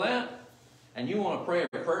understand all that, and you want to pray a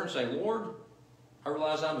prayer and say, Lord, I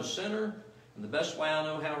realize I'm a sinner, and the best way I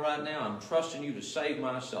know how right now, I'm trusting You to save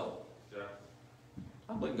my soul. Yeah.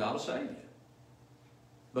 I believe God will save you.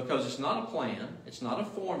 Because it's not a plan, it's not a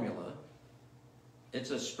formula, it's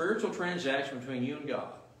a spiritual transaction between you and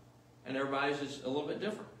God. And everybody's is a little bit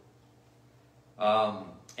different.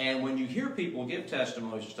 And when you hear people give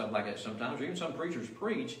testimonies and stuff like that sometimes, or even some preachers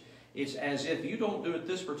preach, it's as if you don't do it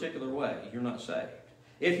this particular way, you're not saved.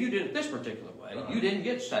 If you did it this particular way, you didn't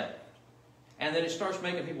get saved. And then it starts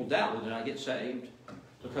making people doubt, well, did I get saved?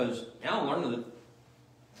 Because now I'm learning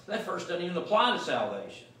that verse doesn't even apply to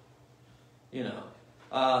salvation. You know.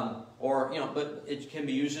 But it can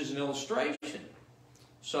be used as an illustration.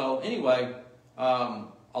 So anyway, a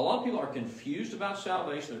lot of people are confused about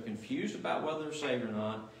salvation. They're confused about whether they're saved or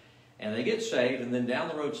not. And they get saved, and then down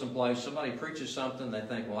the road someplace, somebody preaches something, they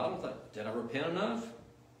think, well, did I repent enough?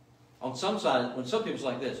 On some side, when some people's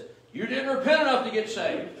like this, you didn't repent enough to get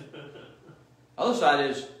saved. Other side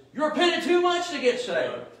is, you repented too much to get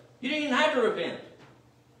saved. You didn't even have to repent.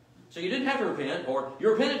 So you didn't have to repent, or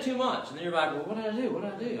you repented too much. And then you're like, well, what did I do? What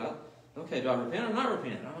did I do? Okay, do I repent or not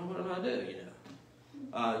repent? What did I do? You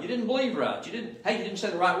know. You didn't believe right. You didn't say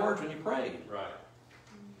the right words when you prayed. Right.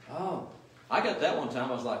 Oh, I got that one time.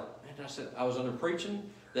 I was like, man, I was under preaching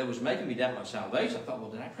that was making me doubt my salvation. I thought, well,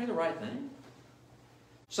 did I pray the right thing?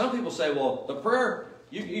 Some people say, well, the prayer,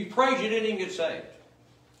 you prayed, you didn't even get saved.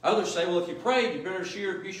 Others say, well, if you prayed, you better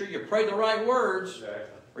be sure you prayed the right words,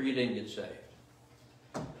 or you didn't get saved.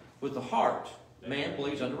 With the heart, man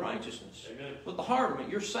believes unto righteousness. Amen. With the heart,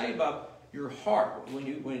 you're saved by your heart when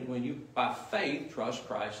you by faith trust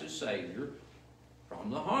Christ as Savior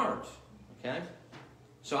from the heart. Okay?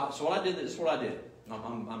 So what I did, this is what I did.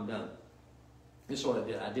 I'm done. This is what I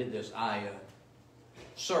did. I did this. I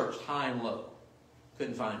searched high and low.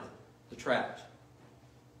 Couldn't find it. The tract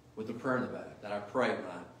with the prayer in the back that I prayed when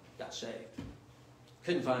I got saved.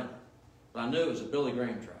 Couldn't find it. But I knew it was a Billy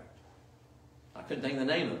Graham tract. I couldn't think of the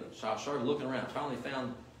name of it. So I started looking around. Finally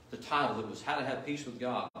found the title. It was How to Have Peace with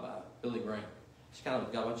God by Billy Graham. It's kind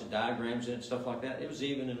of got a bunch of diagrams in it and stuff like that. It was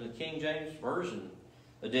even in the King James Version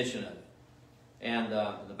edition of it. And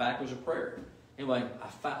the back was a prayer. Anyway,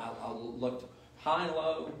 I looked high and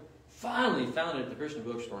low. Finally found it at the Christian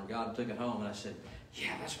bookstore, and God took it home. And I said,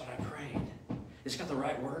 yeah, that's what I prayed. It's got the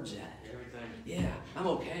right words in it. Everything. Yeah, I'm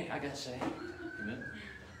okay. I got saved. Amen.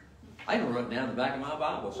 I even wrote it down in the back of my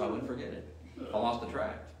Bible so I wouldn't forget it. I lost the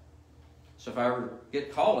tract. So if I ever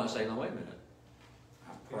get called, I say, no, wait a minute.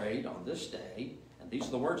 I prayed on this day, and these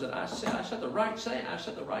are the words that I said. I said the right saying. I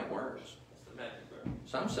said the right words. That's the magic word.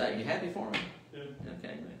 So I'm saying, you happy for me? Yeah.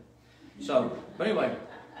 Okay, man. So, but anyway,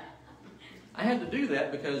 I had to do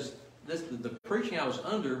that because the preaching I was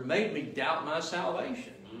under made me doubt my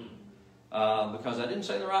salvation. Because I didn't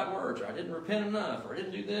say the right words, or I didn't repent enough, or I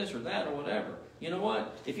didn't do this or that or whatever. You know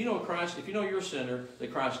what? If you know Christ, if you know you're a sinner,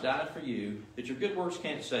 that Christ died for you, that your good works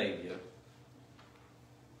can't save you,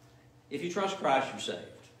 if you trust Christ, you're saved.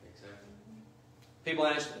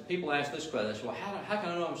 Exactly. People ask this question. They say, well, how can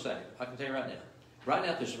I know I'm saved? I can tell you right now. Right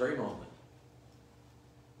now, at this very moment,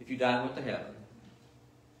 if you died and went to heaven,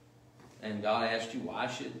 and God asked you, why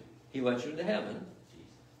should He let you into heaven,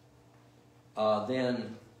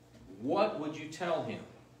 then what would you tell Him?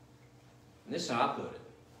 And this is how I put it.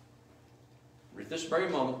 At this very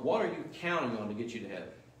moment, what are you counting on to get you to heaven?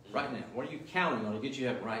 Right now. What are you counting on to get you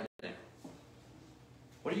to heaven right now?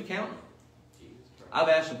 What are you counting on? I've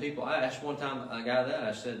asked some people. I asked one time a guy that.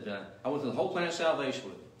 I said, I went through the whole plan of salvation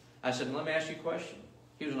with him. I said, let me ask you a question.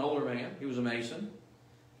 He was an older man. He was a Mason.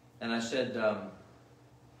 And I said,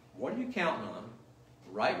 what are you counting on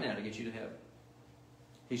right now to get you to heaven?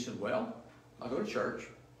 He said, well, I go to church.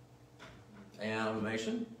 And I'm a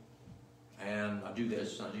Mason. And I do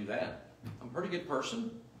this and I do that. I'm a pretty good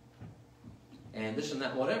person. And this and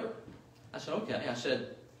that, whatever. I said, okay. I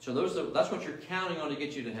said, so that's what you're counting on to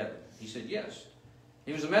get you to heaven? He said, yes.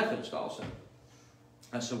 He was a Methodist also.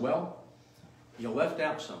 I said, well, you left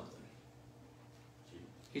out something.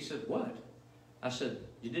 He said, what? I said,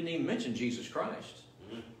 you didn't even mention Jesus Christ.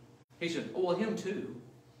 He said, oh, well, Him too.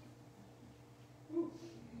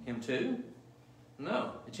 Him too?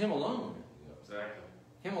 No, it's Him alone. Exactly.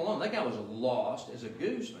 Him alone. That guy was lost as a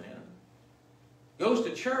goose, man. Goes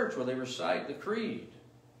to church where they recite the creed,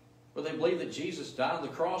 where they believe that Jesus died on the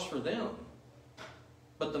cross for them.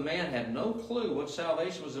 But the man had no clue what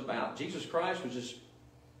salvation was about. Jesus Christ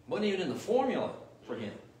wasn't even in the formula for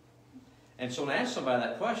him. And so when I asked somebody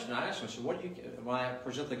that question, I asked them, I said, when I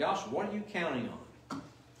present the gospel, what are you counting on?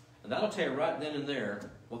 And that'll tell you right then and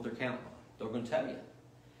there what they're counting on. They're going to tell you.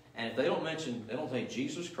 And if they don't say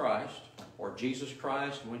Jesus Christ, or Jesus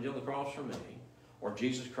Christ went on the cross for me, or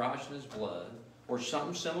Jesus Christ in His blood, or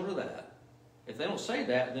something similar to that, if they don't say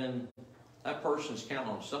that, then that person's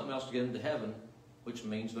counting on something else to get into heaven, which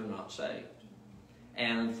means they're not saved.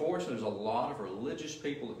 And unfortunately, there's a lot of religious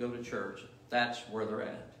people that go to church, that's where they're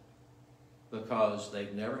at. Because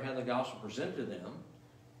they've never had the gospel presented to them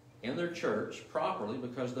in their church properly,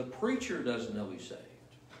 because the preacher doesn't know he's saved.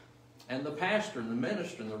 And the pastor and the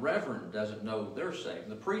minister and the reverend doesn't know they're saved.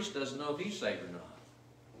 And the priest doesn't know if he's saved or not.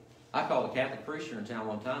 I called a Catholic preacher in town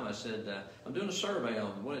one time. I said, I'm doing a survey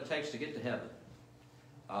on what it takes to get to heaven.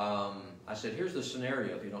 I said, here's the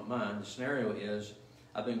scenario, if you don't mind. The scenario is,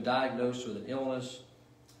 I've been diagnosed with an illness.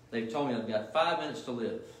 They've told me I've got 5 minutes to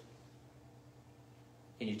live.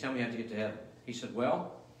 Can you tell me how to get to heaven? He said,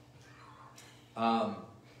 well, I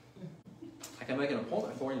can make an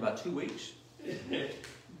appointment for you in about 2 weeks.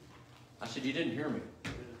 I said, you didn't hear me.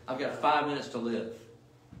 I've got 5 minutes to live.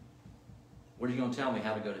 What are you going to tell me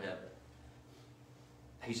how to go to heaven?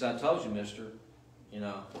 He said, I told you, mister,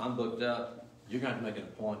 I'm booked up. You're going to have to make an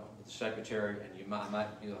appointment with the secretary, and you might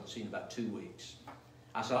see you in about 2 weeks.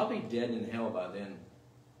 I said, I'll be dead in hell by then,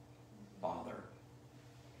 Father.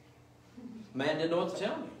 Man didn't know what to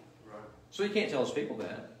tell me. Right. So he can't tell his people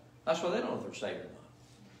that. That's why they don't know if they're saved or not.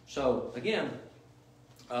 So, again,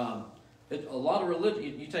 a lot of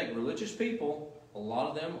religion, you take religious people, a lot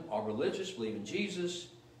of them are religious, believe in Jesus,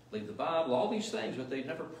 believe the Bible, all these things, but they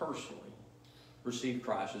never personally received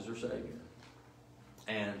Christ as their Savior.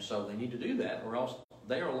 And so they need to do that, or else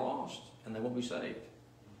they are lost and they won't be saved.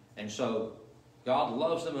 And so God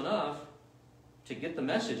loves them enough to get the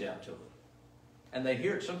message out to them. And they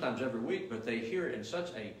hear it sometimes every week, but they hear it in such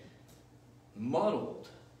a muddled,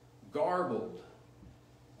 garbled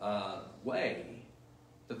way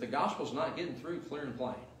that the gospel's not getting through clear and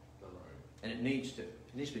plain. Right. And it needs to.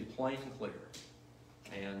 It needs to be plain and clear.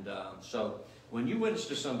 And so when you witness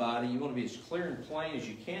to somebody, you want to be as clear and plain as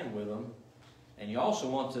you can with them. And you also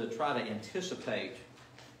want to try to anticipate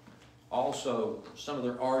also some of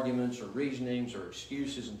their arguments or reasonings or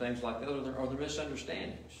excuses and things like that, or their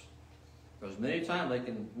misunderstandings. Because many times they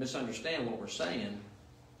can misunderstand what we're saying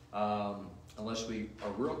unless we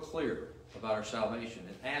are real clear about our salvation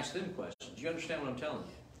and ask them questions. Do you understand what I'm telling you?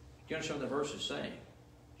 Do you understand what the verse is saying?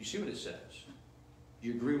 Do you see what it says? Do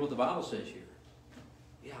you agree with what the Bible says here?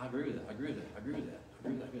 Yeah, I agree with that. I agree with that. I agree with that. I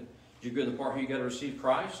agree with that. Good. Do you agree with the part where you got to receive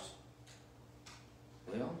Christ?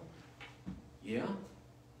 Well, yeah.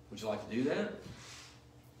 Would you like to do that?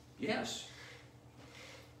 Yes.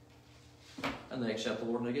 And they accept the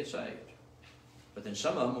Lord and they get saved. But then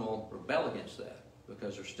some of them will rebel against that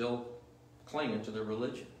because they're still clinging to their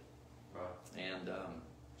religion. Right. And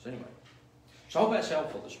so anyway. So I hope that's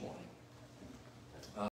helpful this morning.